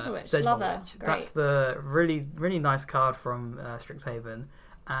yeah, Sedgemoor Witch. Love her. Great. That's the really, really nice card from Strixhaven.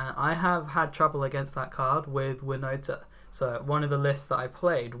 And I have had trouble against that card with Winota. So one of the lists that I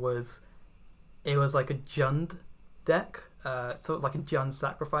played was like a Jund deck, sort of like a Jund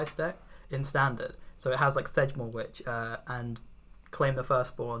sacrifice deck in standard. So it has like Sedgemoor Witch and Claim the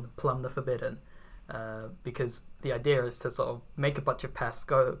Firstborn, Plumb the Forbidden, because the idea is to sort of make a bunch of pests,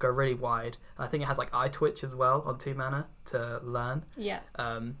 go really wide. I think it has like Eye Twitch as well on 2 mana to learn. Yeah.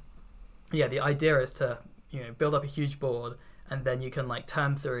 The idea is to build up a huge board, and then you can like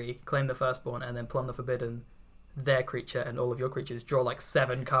turn 3, Claim the Firstborn, and then Plumb the Forbidden. their creature and all of your creatures, draw like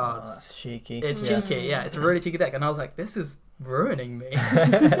 7 cards. Oh, that's cheeky. It's cheeky, yeah. It's a really cheeky deck, and I was like, this is ruining me.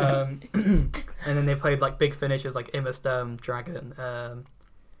 And then they played like big finishes like Immersturm Dragon.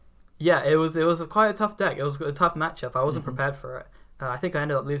 Yeah, it was quite a tough deck. It was a tough matchup. I wasn't prepared for it. I think I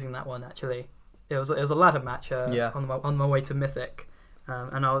ended up losing that one actually. It was a ladder match on my way to Mythic,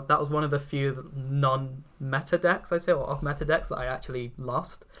 and that was one of the few non-meta decks, I say, or off-meta decks that I actually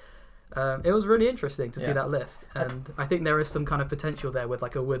lost. It was really interesting to see that list, and I think there is some kind of potential there with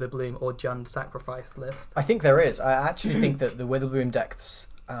like a Witherbloom or Jund Sacrifice list. I think there is. I actually think that the Witherbloom decks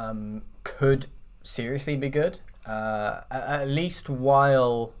could seriously be good, at least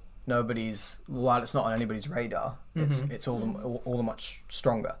while it's not on anybody's radar. It's all the much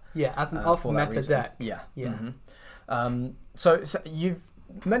stronger. Yeah, as an off-meta deck. Yeah. So you've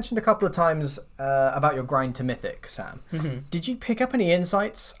mentioned a couple of times about your grind to Mythic, Sam. Did you pick up any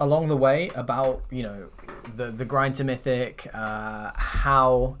insights along the way about the grind to Mythic,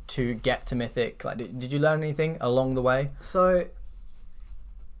 how to get to Mythic? Like, did you learn anything along the way? So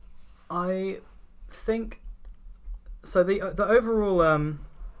I think the overall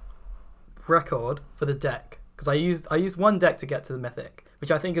record for the deck, because I used one deck to get to the Mythic,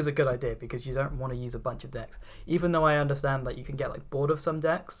 which I think is a good idea because you don't want to use a bunch of decks. Even though I understand that you can get like bored of some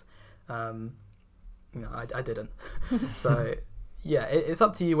decks, I didn't. So yeah, it's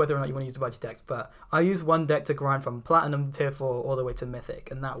up to you whether or not you want to use a bunch of decks. But I used one deck to grind from Platinum Tier 4 all the way to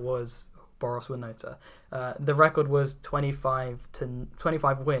Mythic, and that was Boros Winota. The record was 25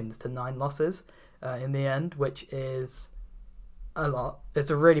 wins to 9 losses in the end, which is a lot. It's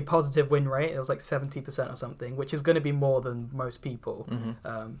a really positive win rate. It was like 70% or something, which is going to be more than most people.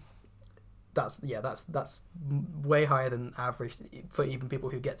 That's way higher than average for even people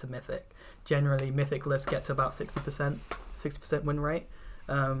who get to Mythic. Generally, Mythic lists get to about 60% win rate.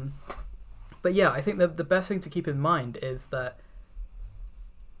 But yeah, I think the best thing to keep in mind is that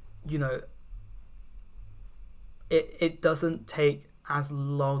it doesn't take as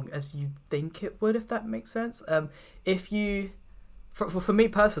long as you think it would, if that makes sense. If you For me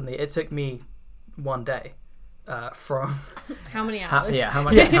personally, it took me 1 day from... How many hours? How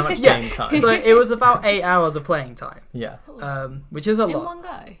much game time? So it was about 8 hours of playing time. Yeah. Which is a lot. In one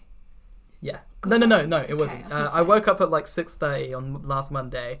go? Yeah. No, it wasn't. Okay, I woke up at like 6:30 on last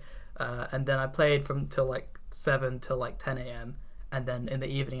Monday, and then I played from till like 7 till like 10 a.m. And then in the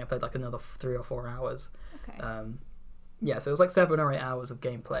evening I played like another 3 or 4 hours. Okay. So it was like 7 or 8 hours of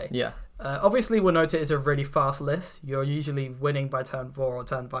gameplay. Yeah. Obviously, Winota is a really fast list. You're usually winning by turn 4 or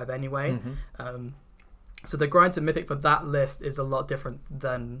turn 5 anyway. So the grind to Mythic for that list is a lot different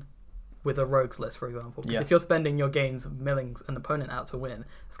than with a Rogues list, for example. Because if you're spending your games milling an opponent out to win,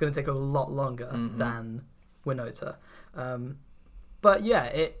 it's going to take a lot longer than Winota. But yeah,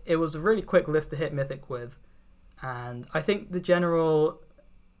 it was a really quick list to hit Mythic with. And I think the general...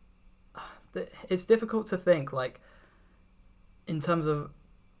 It's difficult to think, like, in terms of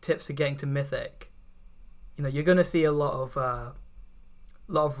tips to getting to Mythic, you're going to see a lot of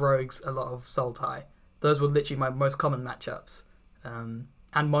Rogues, a lot of Sultai. Those were literally my most common matchups. And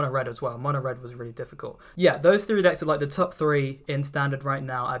Mono Red as well. Mono Red was really difficult. Yeah, those 3 decks are like the top 3 in Standard right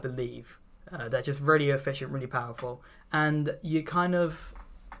now, I believe. They're just really efficient, really powerful. And you kind of...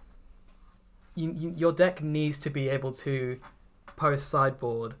 your deck needs to be able to post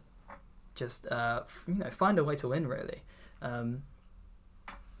sideboard, just find a way to win, really. And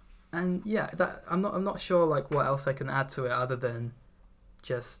yeah, that I'm not sure like what else I can add to it other than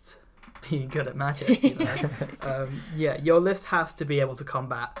just being good at Magic. Your list has to be able to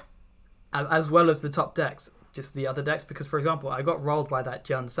combat as well as the top decks, just the other decks. Because for example, I got rolled by that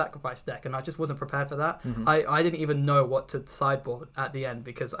Jund Sacrifice deck, and I just wasn't prepared for that. I didn't even know what to sideboard at the end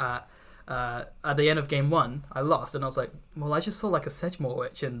because at the end of game 1, I lost, and I was like, well, I just saw like a Sedgemoor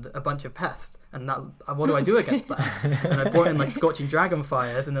Witch and a bunch of pests, and that, what do I do against that? And I brought in like Scorching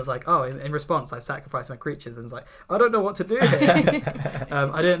Dragonfires, and it was like, oh, in response, I sacrificed my creatures, and it's like, I don't know what to do here.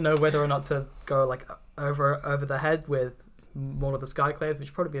 I didn't know whether or not to go like over the head with more of the Skyclaves, which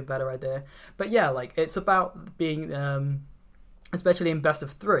would probably be a better idea. But yeah, like it's about being, especially in best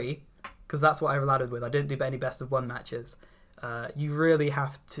of 3, because that's what I landed with. I didn't do any best of 1 matches. You really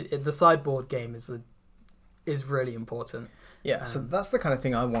have to. The sideboard game is really important. Yeah, so that's the kind of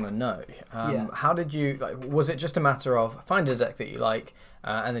thing I want to know. How did you? Was it just a matter of find a deck that you like,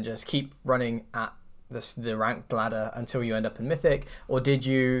 and then just keep running at the ranked ladder until you end up in Mythic, or did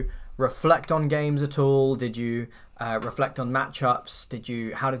you reflect on games at all? Did you reflect on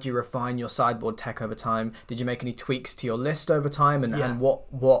matchups? How did you refine your sideboard tech over time? Did you make any tweaks to your list over time? And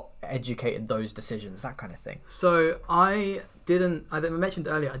what educated those decisions? That kind of thing. So I mentioned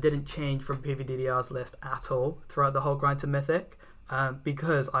earlier, I didn't change from PvDDR's list at all throughout the whole grind to Mythic,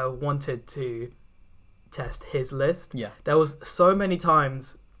 because I wanted to test his list. Yeah. There was so many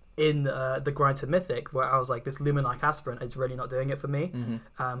times in the grind to Mythic where I was like, this Luminarch Aspirant is really not doing it for me.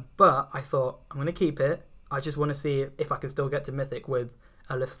 But I thought, I'm going to keep it. I just want to see if I can still get to Mythic with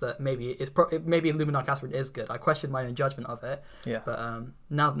a list that maybe Luminarch Aspirant is good. I questioned my own judgment of it. Yeah. But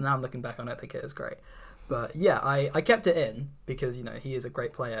now I'm looking back on it, I think it is great. But yeah, I kept it in because, he is a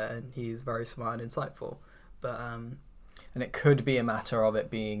great player and he's very smart and insightful. But and it could be a matter of it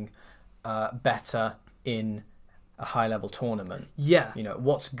being better in a high-level tournament. Yeah.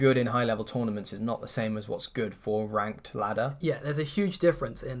 What's good in high-level tournaments is not the same as what's good for ranked ladder. Yeah, there's a huge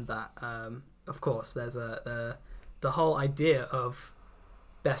difference in that. Of course, there's the whole idea of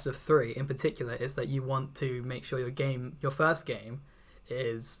best of 3 in particular is that you want to make sure your first game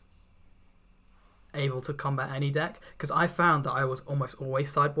is able to combat any deck, because I found that I was almost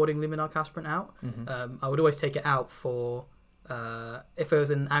always sideboarding Luminarch Aspirant out. I would always take it out for if it was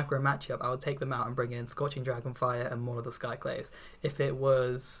an aggro matchup, I would take them out and bring in Scorching Dragonfire and Maul of the Skyclaves. If it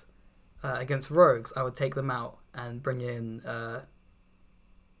was against rogues, I would take them out and bring in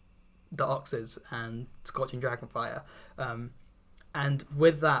the Oxes and Scorching Dragonfire. And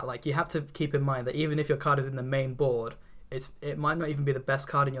with that, you have to keep in mind that even if your card is in the main board, it might not even be the best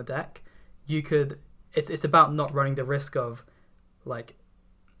card in your deck. It's about not running the risk of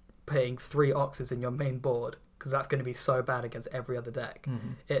putting 3 Oxes in your main board, because that's going to be so bad against every other deck.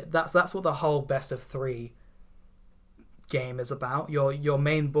 That's what the whole best of 3 game is about. Your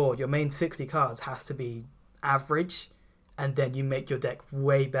main board, your main 60 cards has to be average, and then you make your deck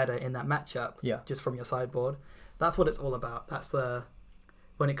way better in that matchup. Just from your sideboard. That's what it's all about. That's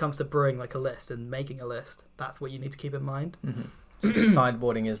when it comes to brewing a list and making a list, that's what you need to keep in mind. So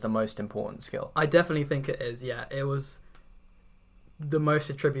sideboarding is the most important skill. I definitely think it is. Yeah, it was the most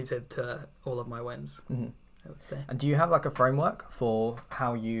attributed to all of my wins. I would say. And do you have a framework for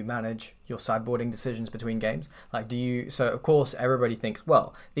how you manage your sideboarding decisions between games? So of course everybody thinks,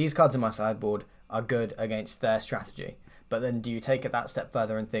 well, these cards in my sideboard are good against their strategy. But then do you take it that step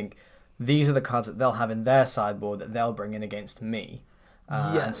further and think, these are the cards that they'll have in their sideboard that they'll bring in against me?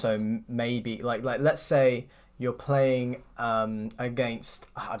 And so maybe let's say you're playing against,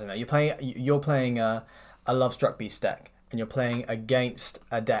 I don't know, you're playing a Lovestruck Beast deck, and you're playing against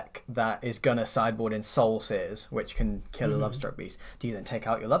a deck that is going to sideboard in Soul Sears, which can kill a Lovestruck Beast. Do you then take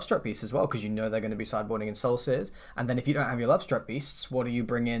out your Lovestruck Beasts as well, because you know they're going to be sideboarding in Soul Sears? And then if you don't have your Lovestruck Beasts, what do you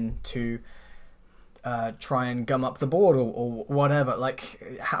bring in to try and gum up the board or whatever?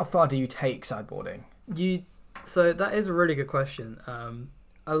 How far do you take sideboarding? So that is a really good question.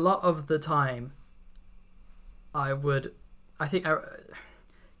 A lot of the time,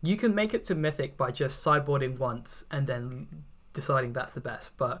 you can make it to Mythic by just sideboarding once and then deciding that's the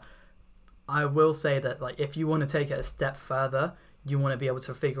best. But I will say that if you want to take it a step further, you want to be able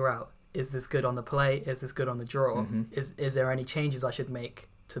to figure out, is this good on the play? Is this good on the draw? Is there any changes I should make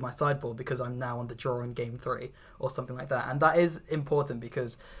to my sideboard because I'm now on the draw in game 3 or something like that? And that is important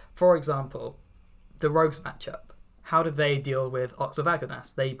because, for example, the Rogues matchup, how do they deal with Ox of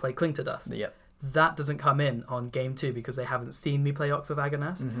Agonas? They play Cling to Dust. Yep. That doesn't come in on game 2 because they haven't seen me play Ox of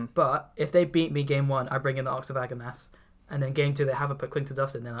Agonas. But if they beat me game 1, I bring in the Ox of Agonas, and then game 2 they haven't put Cling to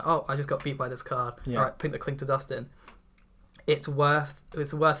Dust in. They're like, oh, I just got beat by this card. All right, put the Cling to Dust in. It's worth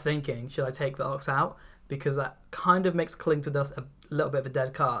thinking, should I take the Ox out? Because that kind of makes Cling to Dust a little bit of a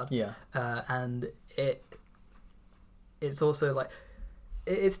dead card. Yeah. And it's also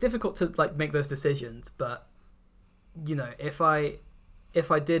it's difficult to make those decisions. But if I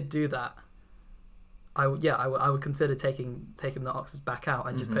did do that, I would consider taking the Oxes back out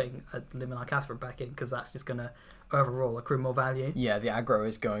and just putting a Luminarch Aspirant back in, because that's just going to overall accrue more value. Yeah, the aggro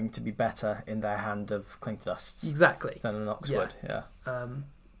is going to be better in their hand of Cling to Dusts exactly than an Ox would. Yeah.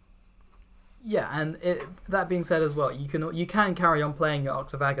 And that being said as well, you can carry on playing your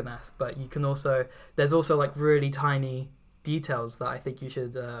Ox of Agonas, but you can also, there's also really tiny details that I think you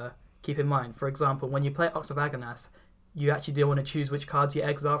should keep in mind. For example, when you play Ox of Agonas, you actually do want to choose which cards you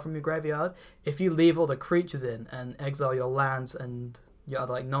exile from your graveyard. If you leave all the creatures in and exile your lands and your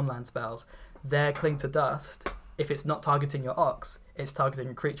other non-land spells, their Cling to Dust, if it's not targeting your Ox, it's targeting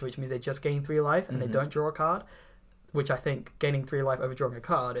a creature, which means they just gain 3 life and they don't draw a card, which I think gaining 3 life over drawing a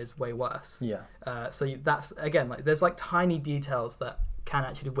card is way worse. Yeah. So that's, again, there's tiny details that can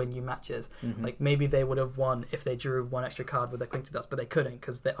actually win you matches. Mhm. Like maybe they would have won if they drew one extra card with their Cling to Dust, but they couldn't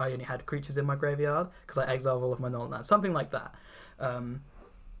because I only had creatures in my graveyard because I exiled all of my Northern lands, something like that.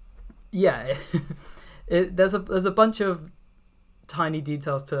 There's a bunch of tiny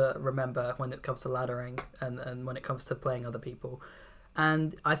details to remember when it comes to laddering and when it comes to playing other people,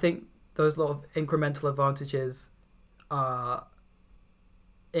 and I think those lot of incremental advantages are.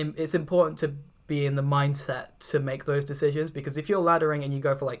 It's important to be in the mindset to make those decisions, because if you're laddering and you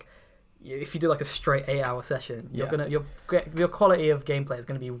go for if you do a straight 8-hour session, your quality of gameplay is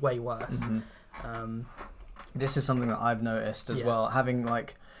going to be way worse. Mm-hmm. This is something that I've noticed as well, having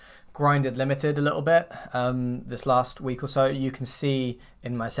grinded limited a little bit this last week or so. You can see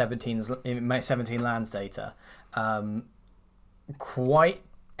in my 17 lands data quite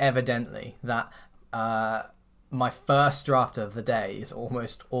evidently that my first draft of the day is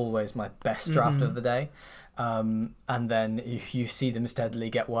almost always my best draft of the day. And then you see them steadily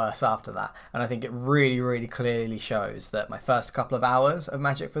get worse after that. And I think it really, really clearly shows that my first couple of hours of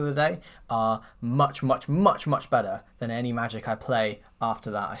Magic for the day are much, much, much, much better than any Magic I play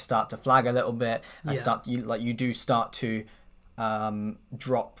after that. I start to flag a little bit. You do start to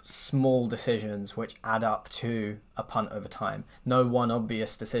drop small decisions which add up to a punt over time. No one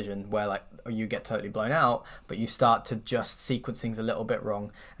obvious decision where you get totally blown out, but you start to just sequence things a little bit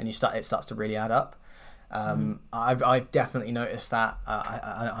wrong, and it starts to really add up. I've definitely noticed that.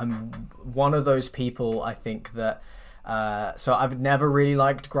 I'm one of those people, I think, that so I've never really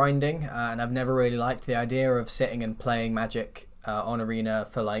liked grinding, and I've never really liked the idea of sitting and playing Magic on Arena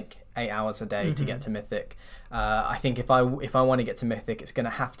for 8 hours a day to get to Mythic. I think if I want to get to Mythic, it's going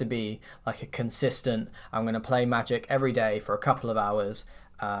to have to be a consistent, I'm going to play Magic every day for a couple of hours,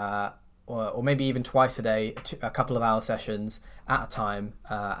 or maybe even twice a day, a couple of hour sessions at a time,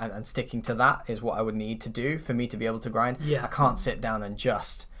 and sticking to that is what I would need to do for me to be able to grind. I can't sit down and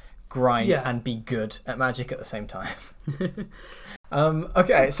just grind and be good at Magic at the same time.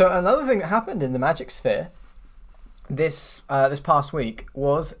 Okay, so another thing that happened in the Magic sphere this past week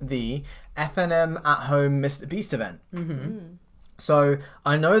was the FNM at Home Mr. Beast event. So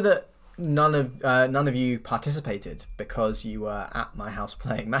I know that none of you participated because you were at my house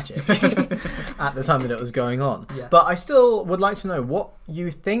playing Magic at the time that it was going on. Yes. But I still would like to know what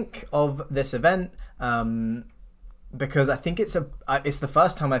you think of this event, because I think it's the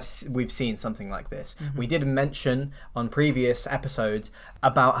first time we've seen something like this. We did mention on previous episodes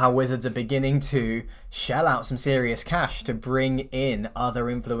about how Wizards are beginning to shell out some serious cash to bring in other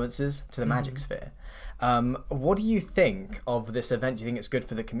influences to the Magic sphere. What do you think of this event? Do you think it's good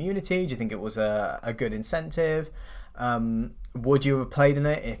for the community? Do you think it was a good incentive? Would you have played in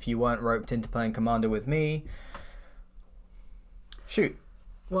it if you weren't roped into playing Commander with me? Shoot.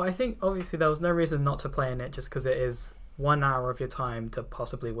 Well, I think obviously there was no reason not to play in it just because it is 1 hour of your time to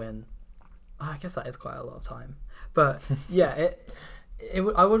possibly win. I guess that is quite a lot of time. But yeah,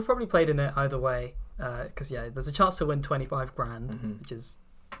 I would have probably played in it either way, because there's a chance to win 25 grand, which is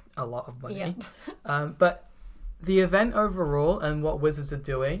a lot of money. Yep. But the event overall and what Wizards are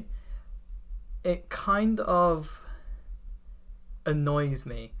doing, it kind of annoys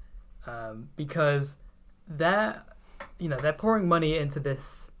me, because they're pouring money into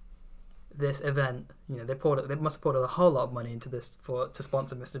this event. They must have poured a whole lot of money into this to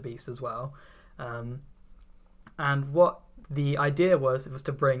sponsor Mr. Beast as well. And what the idea was, it was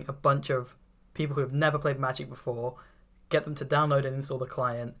to bring a bunch of people who have never played Magic before, get them to download and install the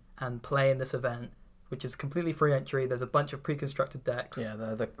client and play in this event, which is completely free entry. There's a bunch of pre-constructed decks. Yeah,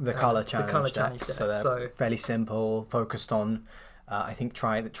 the color challenge decks. So they're fairly simple, focused on. I think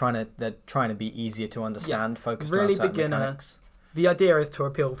they're trying to be easier to understand, focused really on certain beginner mechanics. The idea is to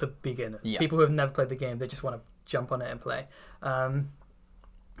appeal to beginners, people who have never played the game. They just want to jump on it and play. And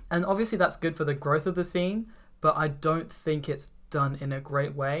obviously that's good for the growth of the scene, but I don't think it's done in a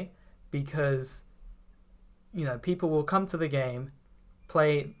great way, because people will come to the game,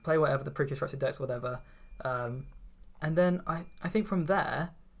 play whatever the pre-constructed decks, whatever, and then I think from there,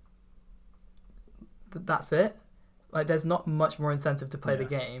 that's it. There's not much more incentive to play the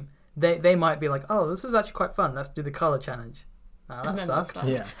game. They might be like, oh, this is actually quite fun, let's do the color challenge. That sucks.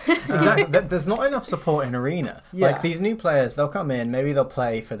 Yeah, exactly. There's not enough support in Arena. These new players, they'll come in, maybe they'll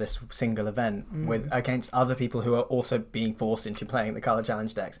play for this single event against other people who are also being forced into playing the color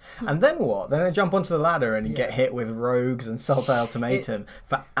challenge decks. And then what? Then they jump onto the ladder and get hit with rogues and Sultai Ultimatum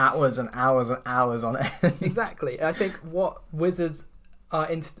for hours and hours and hours on end. Exactly. I think what Wizards are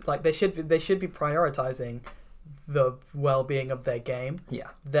they should be prioritizing the well-being of their game. Yeah.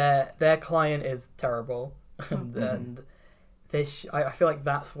 Their client is terrible, and I feel like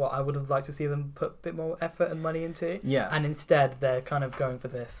that's what I would have liked to see them put a bit more effort and money into. Yeah. And instead, they're kind of going for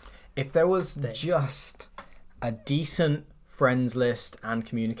this. If there was thing. just a decent friends list and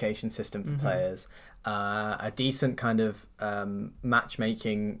communication system for players, a decent kind of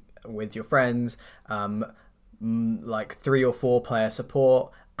matchmaking with your friends, like 3 or 4 player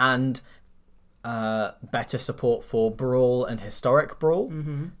support, and better support for Brawl and Historic Brawl,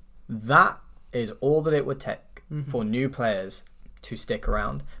 that is all that it would take for new players to stick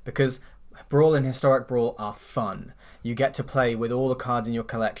around, because Brawl and Historic Brawl are fun. You get to play with all the cards in your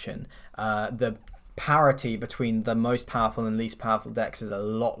collection. The parity between the most powerful and least powerful decks is a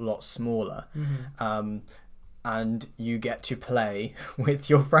lot smaller. And you get to play with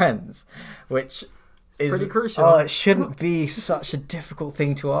your friends, which is pretty crucial. Oh, it shouldn't be such a difficult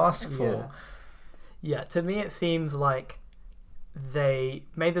thing to ask for. Yeah, to me it seems like they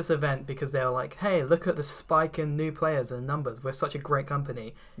made this event because they were like, hey, look at the spike in new players and numbers. We're such a great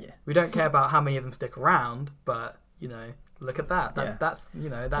company. Yeah. We don't care about how many of them stick around, but, look at that.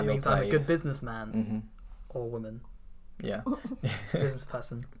 That means I'm a good businessman or woman. Yeah. Business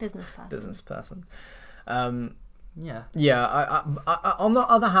person. Business person. Yeah. Yeah. I, on the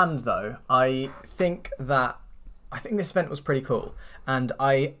other hand, though, I think this event was pretty cool, and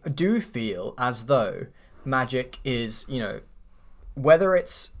I do feel as though Magic is, whether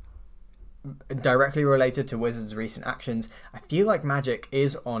it's directly related to Wizards' recent actions, I feel like Magic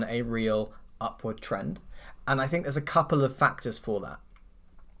is on a real upward trend, and I think there's a couple of factors for that.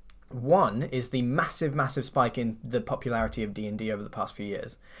 One is the massive spike in the popularity of D&D over the past few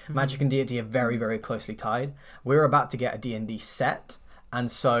years. Magic and D&D are very, very closely tied. We're about to get a D&D set, and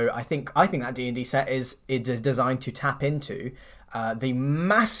so I think that D&D set is designed to tap into the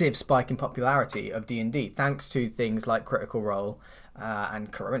massive spike in popularity of D&D, thanks to things like Critical Role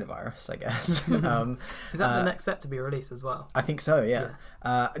and coronavirus, I guess. Is that the next set to be released as well? I think so, yeah.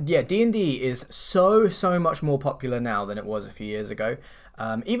 D&D is so much more popular now than it was a few years ago.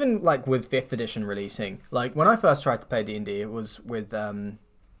 Even like with 5th edition releasing, like when I first tried to play D&D, it was with either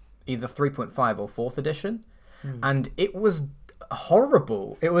 3.5 or 4th edition, and it was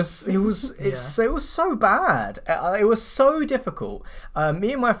horrible. It was so bad. It was so difficult.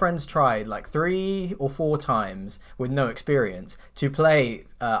 Me and my friends tried like 3 or 4 times with no experience to play.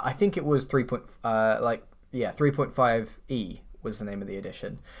 I think it was 3.5E was the name of the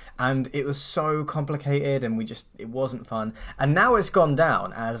edition, and it was so complicated, and it wasn't fun. And now it's gone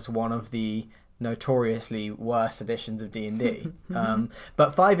down as one of the notoriously worst editions of D&D.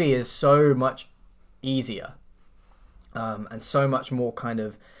 But 5e is so much easier. And so much more kind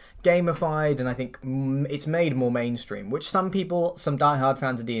of gamified, and I think it's made more mainstream, which some diehard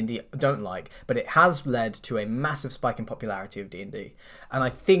fans of D&D don't like, but it has led to a massive spike in popularity of D&D, and I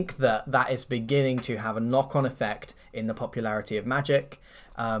think that is beginning to have a knock-on effect in the popularity of Magic.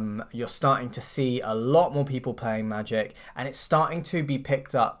 You're starting to see a lot more people playing Magic, and it's starting to be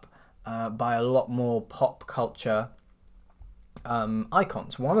picked up by a lot more pop culture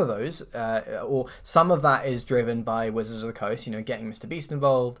icons. One of those, or some of that, is driven by Wizards of the Coast, getting Mr. Beast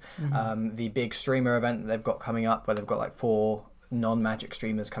involved, the big streamer event that they've got coming up, where they've got like 4 non-Magic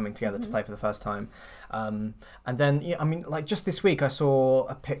streamers coming together to play for the first time. And then, like just this week I saw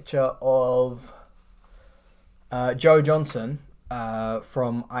a picture of Joe Johnson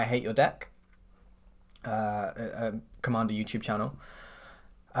from I Hate Your Deck, a Commander YouTube channel,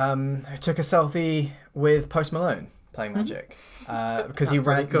 who took a selfie with Post Malone playing Magic, because he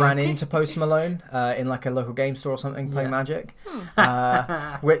ran into Post Malone in like a local game store or something playing Magic,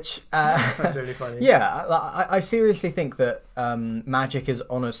 which that's really funny. I seriously think that Magic is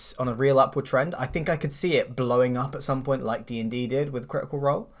on a real upward trend. I think I could see it blowing up at some point, like D&D did with Critical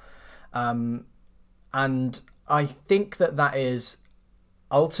Role, and I think that is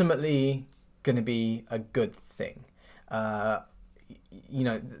ultimately going to be a good thing.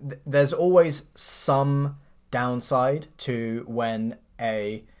 There's always some downside to when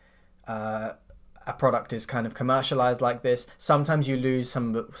a product is kind of commercialized like this. Sometimes you lose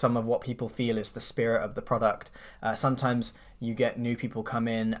some of what people feel is the spirit of the product. Sometimes you get new people come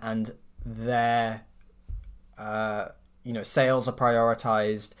in and their sales are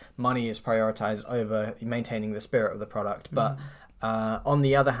prioritized, money is prioritized over maintaining the spirit of the product. But on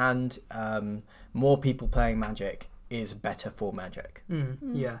the other hand, more people playing Magic is better for Magic.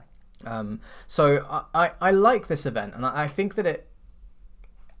 Yeah. So I like this event, and I think that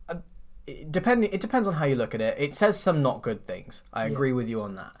it depends on how you look at it. It says some not good things. I agree with you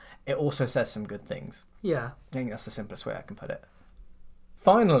on that. It also says some good things. Yeah. I think that's the simplest way I can put it.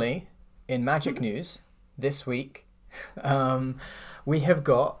 Finally, in Magic news this week, we have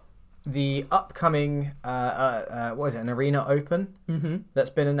got the upcoming what is it? An Arena Open that's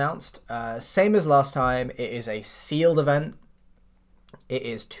been announced. Same as last time. It is a sealed event. It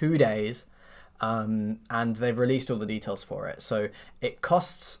is 2 days, and they've released all the details for it. So it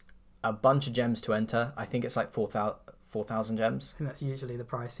costs a bunch of gems to enter. I think it's like 4,000 gems. I think that's usually the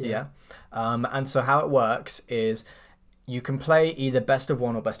price. Yeah. And so how it works is you can play either best of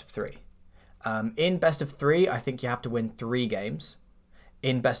 1 or best of 3. In best of 3, I think you have to win 3 games.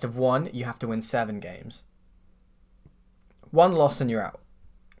 In best of 1, you have to win 7 games. 1 loss and you're out.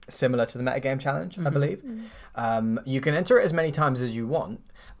 Similar to the Metagame Challenge, I believe. You can enter it as many times as you want.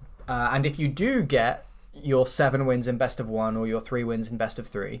 And if you do get your 7 wins in best of 1 or your 3 wins in best of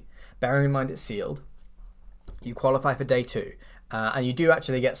 3, bearing in mind it's sealed, you qualify for day 2. And you do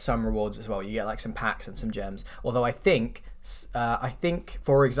actually get some rewards as well. You get like some packs and some gems. Although I think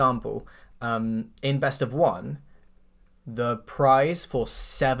for example, in best of 1, the prize for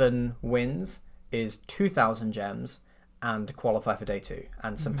 7 wins is 2,000 gems and qualify for day 2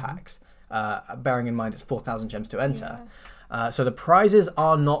 and some packs. Bearing in mind it's 4,000 gems to enter. So the prizes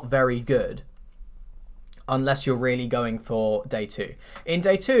are not very good unless you're really going for day 2. In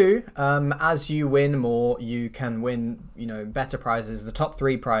day 2, as you win more, you can win, better prizes, the top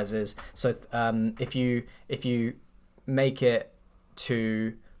 3 prizes. So if you make it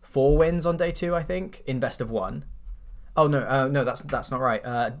to 4 wins on day 2, I think, in best of 1. Oh no, that's not right.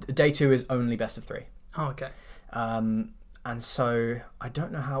 Day 2 is only best of 3. Oh, okay. And so I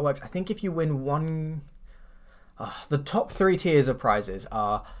don't know how it works. I think if you win one, the top 3 tiers of prizes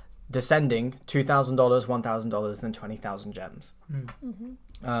are descending $2,000, $1,000, then 20,000 gems.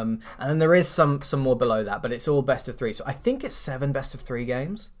 And then there is some more below that, but it's all best of 3. So I think it's 7 best of 3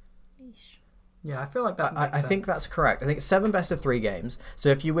 games. Yeah, I feel like that. I think that's correct. I think it's 7 best of 3 games. So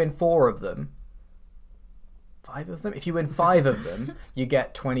if you win 4 of them, 5 of them. If you win 5 of them, you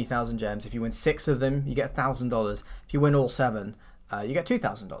get 20,000 gems. If you win 6 of them, you get $1,000. If you win all 7, you get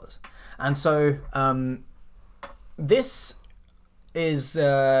 $2,000. And so this is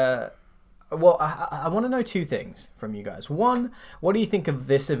I want to know 2 things from you guys. 1, what do you think of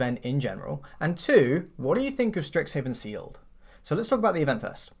this event in general? And 2, what do you think of Strixhaven Sealed? So let's talk about the event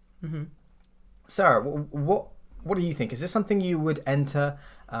first. Sarah, what do you think? Is this something you would enter?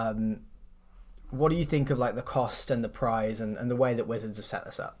 What do you think of like the cost and the prize and the way that Wizards have set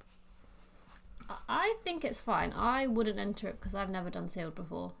this up? I think it's fine. I wouldn't enter it because I've never done sealed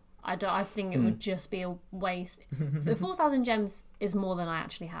before. I think it would just be a waste. So 4,000 gems is more than I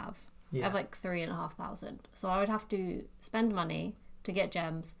actually have. I have like 3,500. So I would have to spend money to get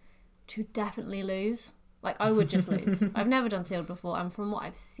gems to definitely lose. Like I would just lose. I've never done sealed before, and from what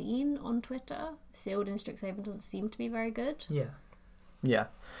I've seen on Twitter, sealed in Strixhaven doesn't seem to be very good. Yeah.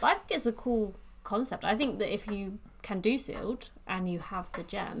 But I think it's a cool concept. I think that if you can do sealed and you have the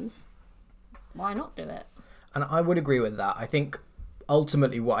gems, why not do it? And I would agree with that. I think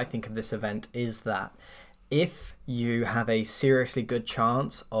ultimately what I think of this event is that if you have a seriously good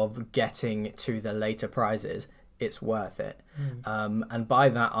chance of getting to the later prizes, it's worth it. And by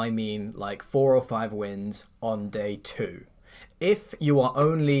that I mean like 4 or 5 wins on day 2. If you are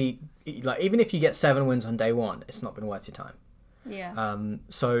only like, even if you get 7 wins on day 1, it's not been worth your time.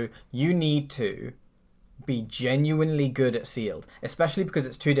 So you need to be genuinely good at sealed, especially because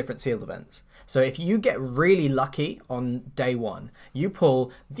it's 2 different sealed events. So if you get really lucky on day 1, you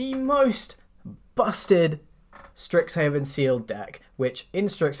pull the most busted Strixhaven sealed deck, which in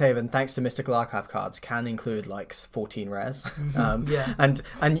Strixhaven, thanks to Mystical Archive cards, can include like 14 rares. And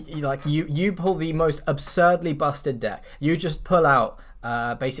like you pull the most absurdly busted deck. You just pull out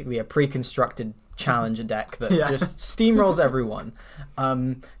basically a pre-constructed challenger deck that just steamrolls everyone.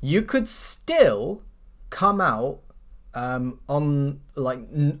 You could still come out on like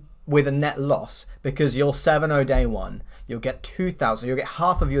with a net loss because you're 7-0 day 1. You'll get 2,000. You'll get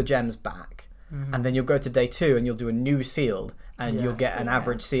half of your gems back. And then you'll go to day 2 and you'll do a new sealed and you'll get an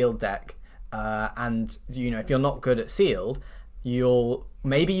average sealed deck. And if you're not good at sealed, you'll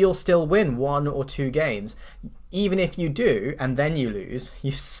still win 1 or 2 games. Even if you do and then you lose,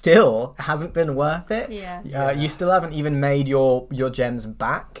 you still hasn't been worth it. You still haven't even made your gems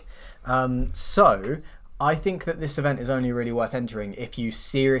back. So I think that this event is only really worth entering if you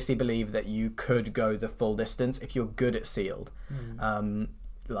seriously believe that you could go the full distance if you're good at sealed.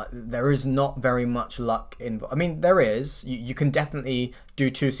 Like there is not very much luck involved. I mean, there is. You can definitely do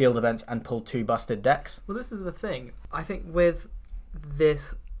 2 sealed events and pull 2 busted decks. Well, this is the thing. I think with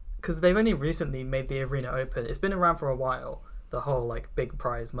this, because they've only recently made the Arena Open. It's been around for a while, the whole like big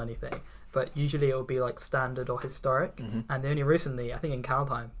prize money thing. But usually it'll be like standard or historic. And only recently, I think in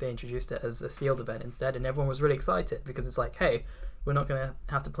Kaldheim, they introduced it as a sealed event instead. And everyone was really excited because it's like, hey, we're not going to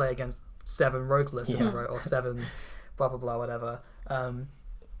have to play against 7 rogues lists in a row, or 7 blah blah blah whatever.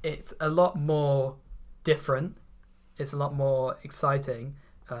 It's a lot more different. It's a lot more exciting,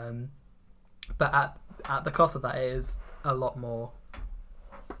 but at the cost of that, it is a lot more,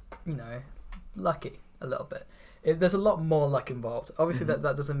 lucky a little bit. There's a lot more luck involved. Obviously, that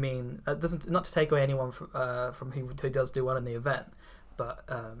doesn't mean not to take away anyone from who does do well in the event, but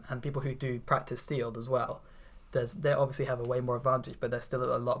and people who do practice sealed as well. They obviously have a way more advantage, but there's still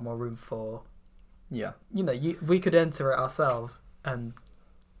a lot more room for. Yeah. We could enter it ourselves and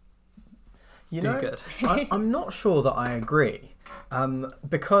do good. I'm not sure that I agree,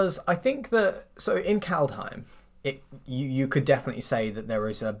 because I think that in Kaldheim, you could definitely say that there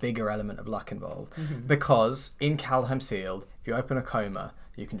is a bigger element of luck involved, because in Kaldheim Sealed, if you open a coma,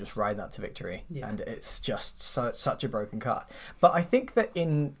 you can just ride that to victory, and it's just such a broken card. But I think that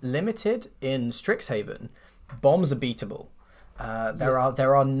in Limited, in Strixhaven, bombs are beatable. There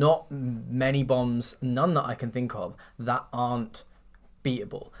are not many bombs, none that I can think of, that aren't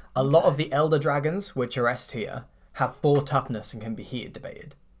beatable. A lot of the Elder Dragons, which are S tier, have 4 toughness and can be heated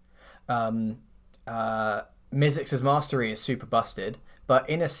debated. Mizzix's Mastery is super busted, but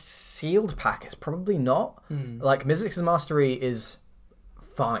in a sealed pack, it's probably not. Like, Mizzix's Mastery is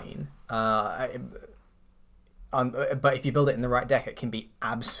fine, but if you build it in the right deck, it can be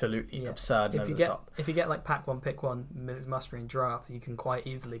absolutely absurd and over the top. If you get like pack 1, pick 1, Mizzix's Mastery in draft, you can quite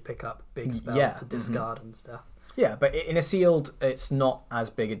easily pick up big spells to discard and stuff. Yeah, but in a sealed, it's not as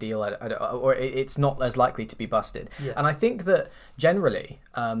big a deal, or it's not as likely to be busted. Yeah. And I think that generally,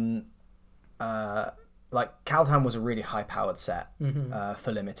 like, Kaldheim was a really high-powered set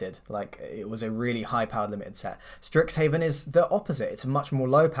for Limited. Like, it was a really high-powered Limited set. Strixhaven is the opposite. It's a much more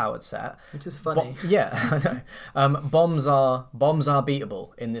low-powered set. Which is funny. I know. Bombs are beatable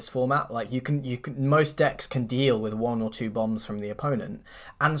in this format. Like, you can most decks can deal with 1 or 2 bombs from the opponent.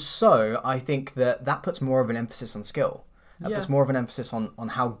 And so, I think that puts more of an emphasis on skill. That puts more of an emphasis on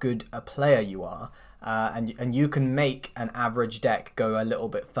how good a player you are. And you can make an average deck go a little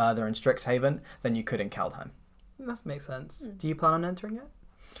bit further in Strixhaven than you could in Kaldheim. That makes sense. Do you plan on entering it?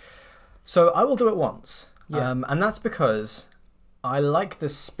 So I will do it once. And that's because I like the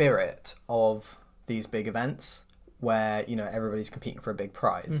spirit of these big events where, everybody's competing for a big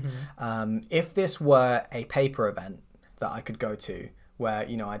prize. If this were a paper event that I could go to where,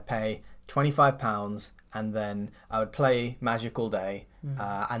 I'd pay £25 and then I would play Magic all day,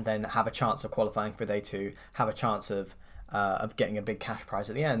 and then have a chance of qualifying for day 2, have a chance of getting a big cash prize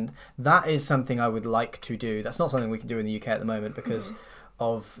at the end. That is something I would like to do. That's not something we can do in the UK at the moment because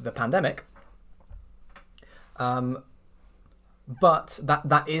of the pandemic. But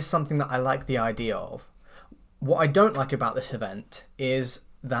that is something that I like the idea of. What I don't like about this event is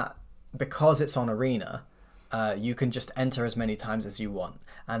that because it's on Arena, you can just enter as many times as you want,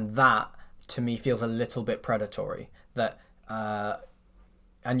 and that to me feels a little bit predatory.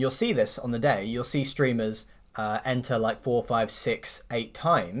 And you'll see this on the day. You'll see streamers enter like 4, 5, 6, 8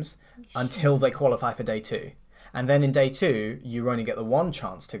 times until they qualify for day 2. And then in day 2, you only get the 1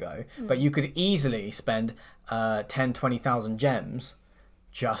 chance to go. But you could easily spend 10, 20,000 gems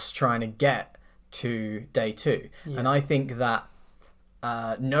just trying to get to day 2. Yeah. And I think that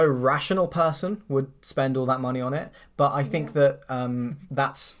no rational person would spend all that money on it. But I think that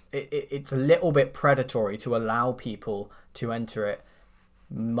it's a little bit predatory to allow people to enter it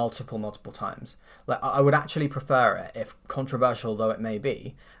multiple times. Like, I would actually prefer it, if controversial though it may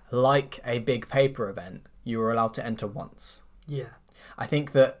be, like a big paper event, you were allowed to enter once. Yeah. I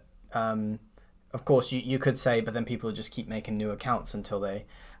think that, of course, you could say, but then people just keep making new accounts until they...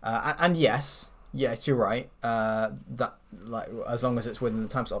 and yes, you're right. That, like, as long as it's within the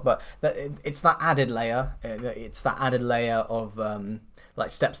time slot, but it's that added layer. It's that added layer of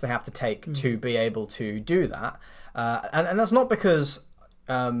like steps they have to take to be able to do that. And that's not because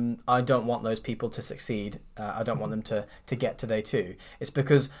I don't want those people to succeed. I don't want them to get to day 2. It's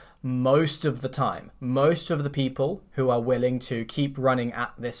because most of the time, most of the people who are willing to keep running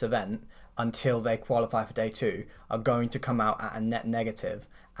at this event until they qualify for day 2 are going to come out at a net negative.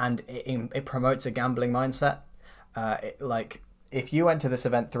 And it promotes a gambling mindset. Like, if you enter this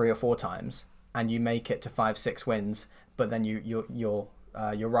event 3 or 4 times and you make it to 5, 6 wins, but then your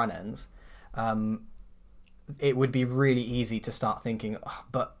run ends, it would be really easy to start thinking,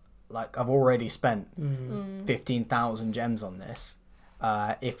 but like, I've already spent 15,000 gems on this.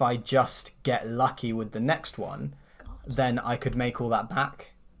 If I just get lucky with the next one, then I could make all that back.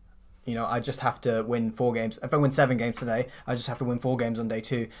 I just have to win 4 games. If I win 7 games today, I just have to win 4 games on day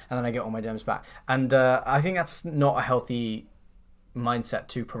 2, and then I get all my gems back. And I think that's not a healthy mindset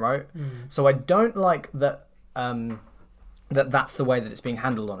to promote. So I don't like that that's the way that it's being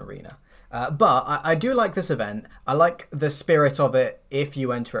handled on Arena. But I do like this event. I like the spirit of it if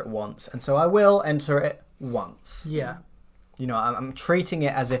you enter it once. And so I will enter it once. Yeah. You know, I'm treating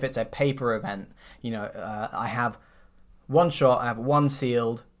it as if it's a paper event. You know, I have one shot, I have one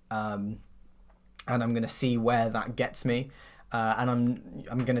sealed, and I'm going to see where that gets me. And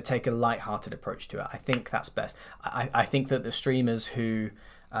I'm going to take a light-hearted approach to it. I think that's best. I think that the streamers who...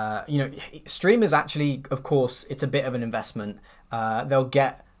 streamers actually, of course, it's a bit of an investment. They'll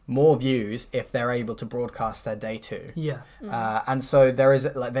get more views if they're able to broadcast their day too. Yeah. And so there is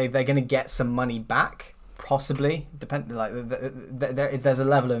like they're going to get some money back, possibly. Depending, like there's a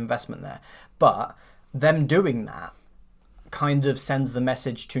level of investment there, but them doing that kind of sends the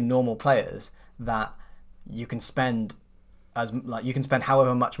message to normal players that you can spend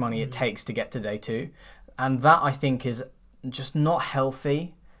however much money it takes to get to day two, and that I think is just not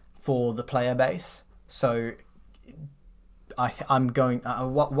healthy for the player base. So I'm going,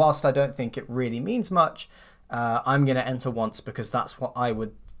 whilst I don't think it really means much, I'm going to enter once because that's what I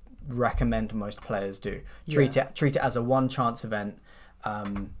would recommend most players do. Treat it as a one chance event.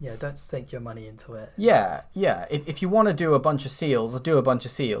 Don't sink your money into it. Yeah. If you want to do a bunch of seals, do a bunch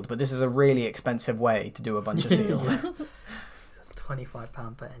of sealed, but this is a really expensive way to do a bunch of sealed. It's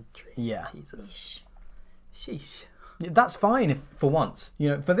 £25 per entry. Yeah. Jesus. Sheesh. That's fine for once. You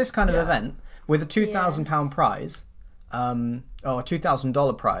know, for this kind of event with a £2,000 prize, or a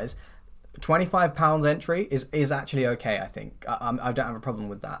 $2,000 prize, £25 entry is actually okay. I think I don't have a problem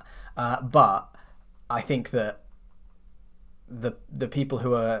with that. But I think that the people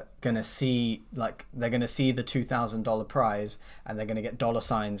who are gonna see they're gonna see the $2,000 prize and they're gonna get dollar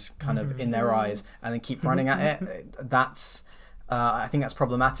signs kind of in their eyes and then keep running at it. That's I think that's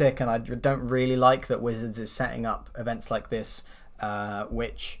problematic, and I don't really like that Wizards is setting up events like this,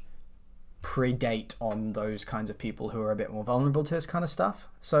 which predate on those kinds of people who are a bit more vulnerable to this kind of stuff.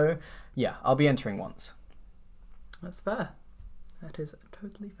 So yeah, I'll be entering once. That's fair. That is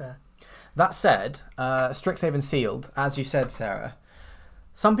totally fair. That said, Strixhaven Sealed, as you said, Sarah,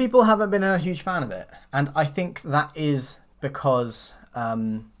 some people haven't been a huge fan of it, and I think that is because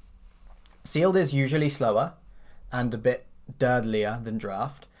Sealed is usually slower and a bit durdlier than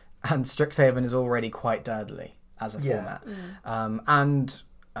Draft, and Strixhaven is already quite durdly as a format. And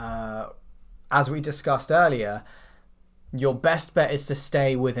as we discussed earlier, your best bet is to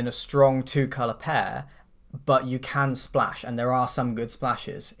stay within a strong two-colour pair, but you can splash, and there are some good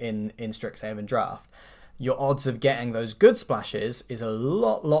splashes in Strixhaven Draft. Your odds of getting those good splashes is a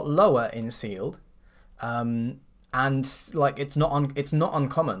lot lower in Sealed, and like it's not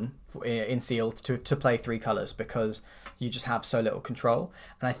uncommon in Sealed to play three colours because you just have so little control.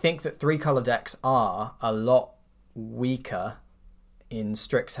 And I think that three-colour decks are a lot weaker in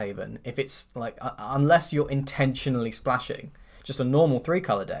Strixhaven if it's like unless you're intentionally splashing. Just a normal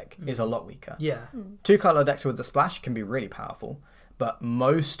three-colour deck is a lot weaker. Yeah. Two-colour decks with the splash can be really powerful, but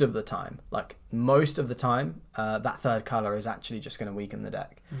most of the time, that third colour is actually just going to weaken the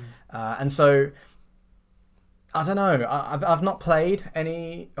deck. And so, I don't know. I've not played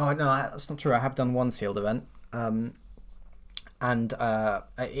any... Oh, no, that's not true. I have done one sealed event. And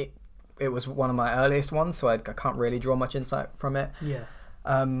it was one of my earliest ones, so I can't really draw much insight from it. Yeah.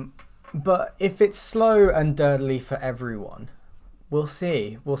 But if it's slow and durdly for everyone... We'll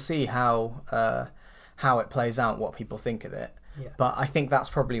see. We'll see how it plays out, what people think of it. Yeah. But I think that's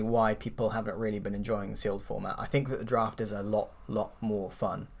probably why people haven't really been enjoying the sealed format. I think that the draft is a lot more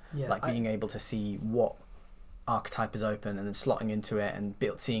fun. Yeah, being able to see what archetype is open and then slotting into it and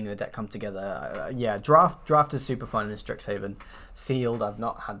seeing the deck come together. Draft is super fun in Strixhaven. Sealed,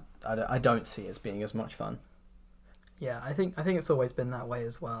 I don't see as being as much fun. Yeah, I think it's always been that way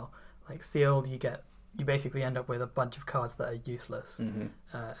as well. Like Sealed, you basically end up with a bunch of cards that are useless, and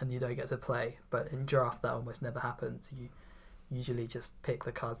you don't get to play. But in Draft, that almost never happens. You usually just pick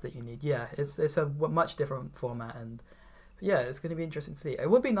the cards that you need. Yeah, it's a much different format, and yeah, it's going to be interesting to see. It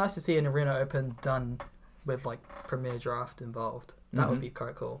would be nice to see an Arena Open done with like Premier Draft involved. That would be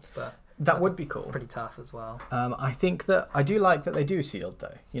quite cool, but that would be cool. Pretty tough as well. I think that I do like that they do sealed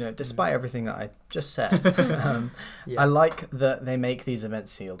though. You know, despite everything that I just said, I like that they make these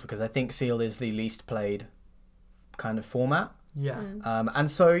events sealed because I think sealed is the least played kind of format. Yeah. And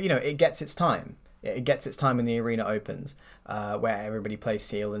so it gets its time. It gets its time in the Arena Opens, where everybody plays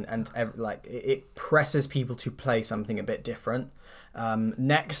sealed, and it presses people to play something a bit different.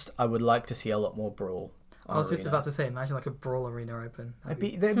 Next, I would like to see a lot more Brawl. I was just about to say, imagine like a Brawl Arena Open.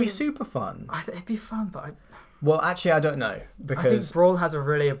 They'd be super fun. It'd be fun, but well, actually, I don't know because I think Brawl has a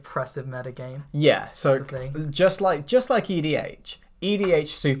really oppressive metagame. Yeah, so just like EDH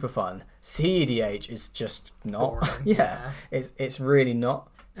super fun. CEDH is just not. Boring, Yeah, it's really not.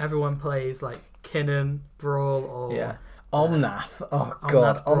 Everyone plays like Kinnan, Brawl, or Yeah. Omnath. Oh Omnath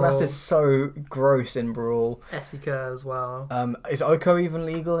god, Brawl. Omnath is so gross in Brawl. Esika as well. Is Oko even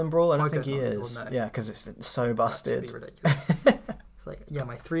legal in Brawl? I don't think Oko's he not legal, is. no. Yeah, because it's so That's busted. to be ridiculous. It's like, yeah,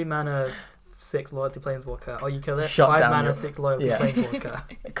 my 3 mana, 6 loyalty planeswalker. Oh, you kill it. Shut 5 down mana, your- 6 loyalty Yeah. planeswalker.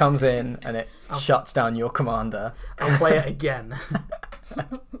 It comes in and it shuts down your commander. I'll play it again.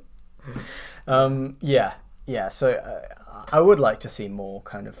 Yeah. So I would like to see more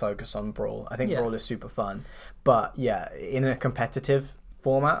kind of focus on Brawl. I think Yeah. Brawl is super fun, but yeah, in a competitive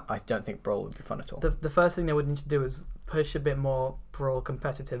format, I don't think Brawl would be fun at all. The first thing they would need to do is push a bit more Brawl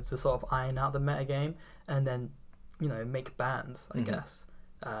competitive to sort of iron out the meta game, and then, make bans, I guess.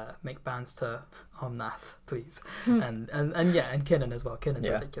 Make bans to Omnath, please. and Kinnan as well. Kinnan's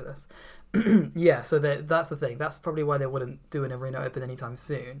ridiculous. Yeah, so that's the thing. That's probably why they wouldn't do an Arena Open anytime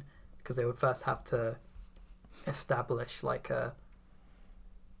soon, because they would first have to establish like a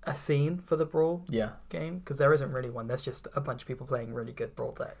scene for the Brawl game, because there isn't really one. There's just a bunch of people playing really good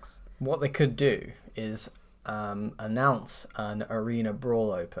Brawl decks. What they could do is announce an Arena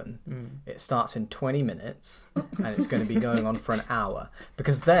Brawl Open. It starts in 20 minutes and it's going to be going on for an hour,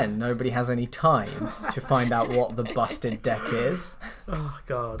 because then nobody has any time to find out what the busted deck is. Oh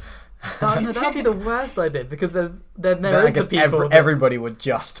god. That'd be the worst idea, because there I is guess the people everybody would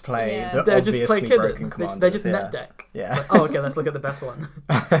just play Yeah. the they obviously just play broken Kinnan. commanders. They just net deck. Yeah. Like, oh, okay, let's look at the best one.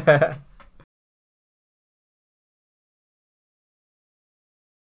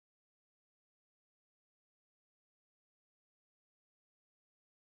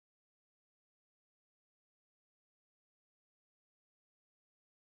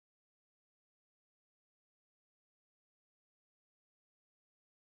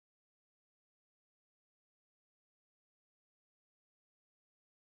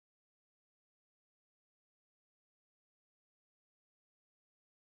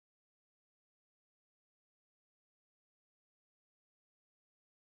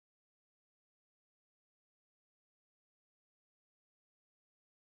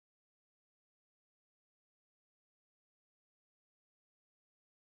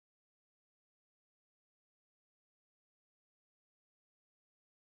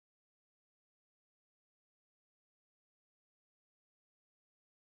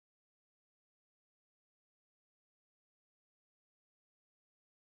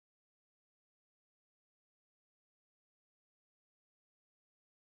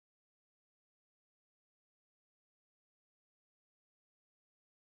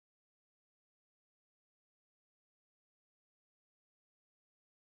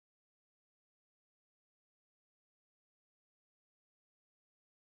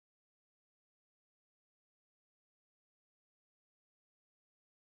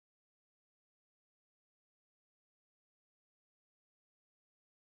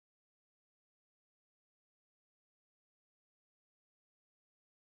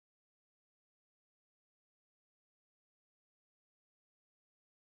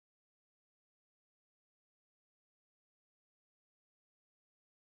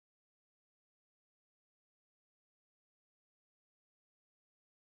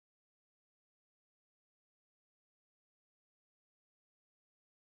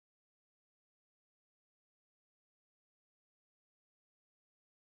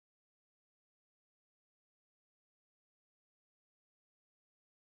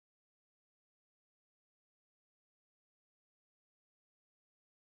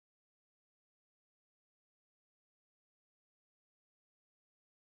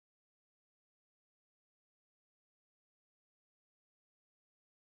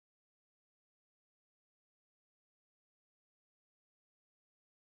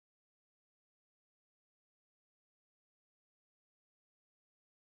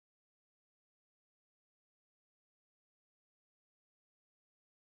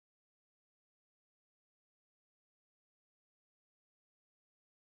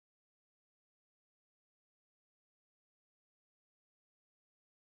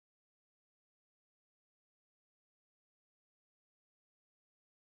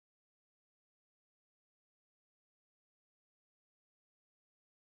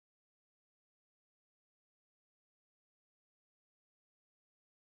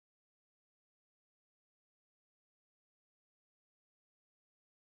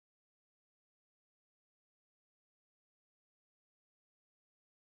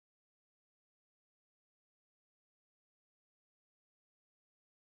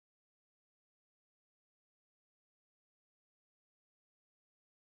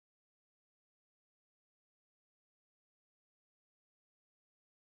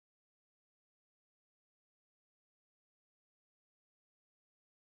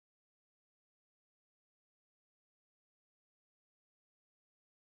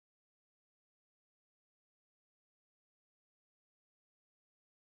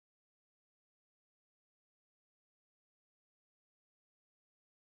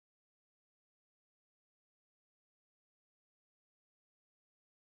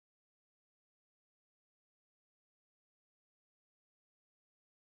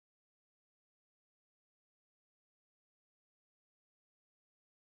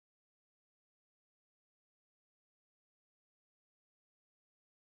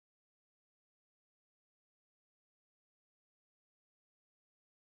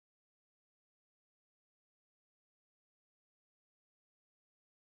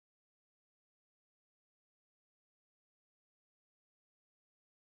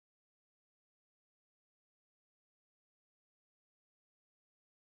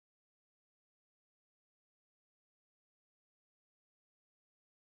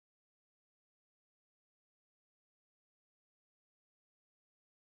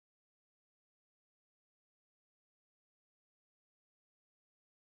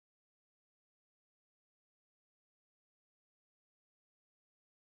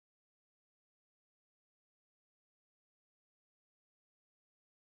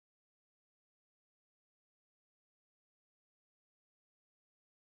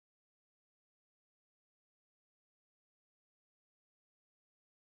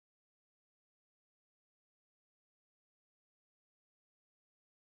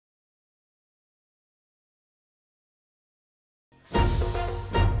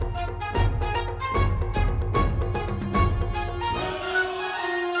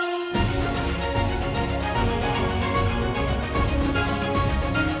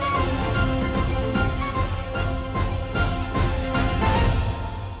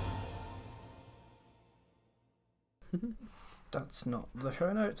 That's not the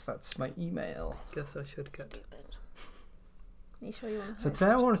show notes. That's my email. Guess I should get. Stupid. Are you sure you want to So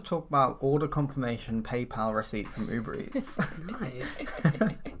today I want to talk about order confirmation PayPal receipt from Uber Eats. Nice.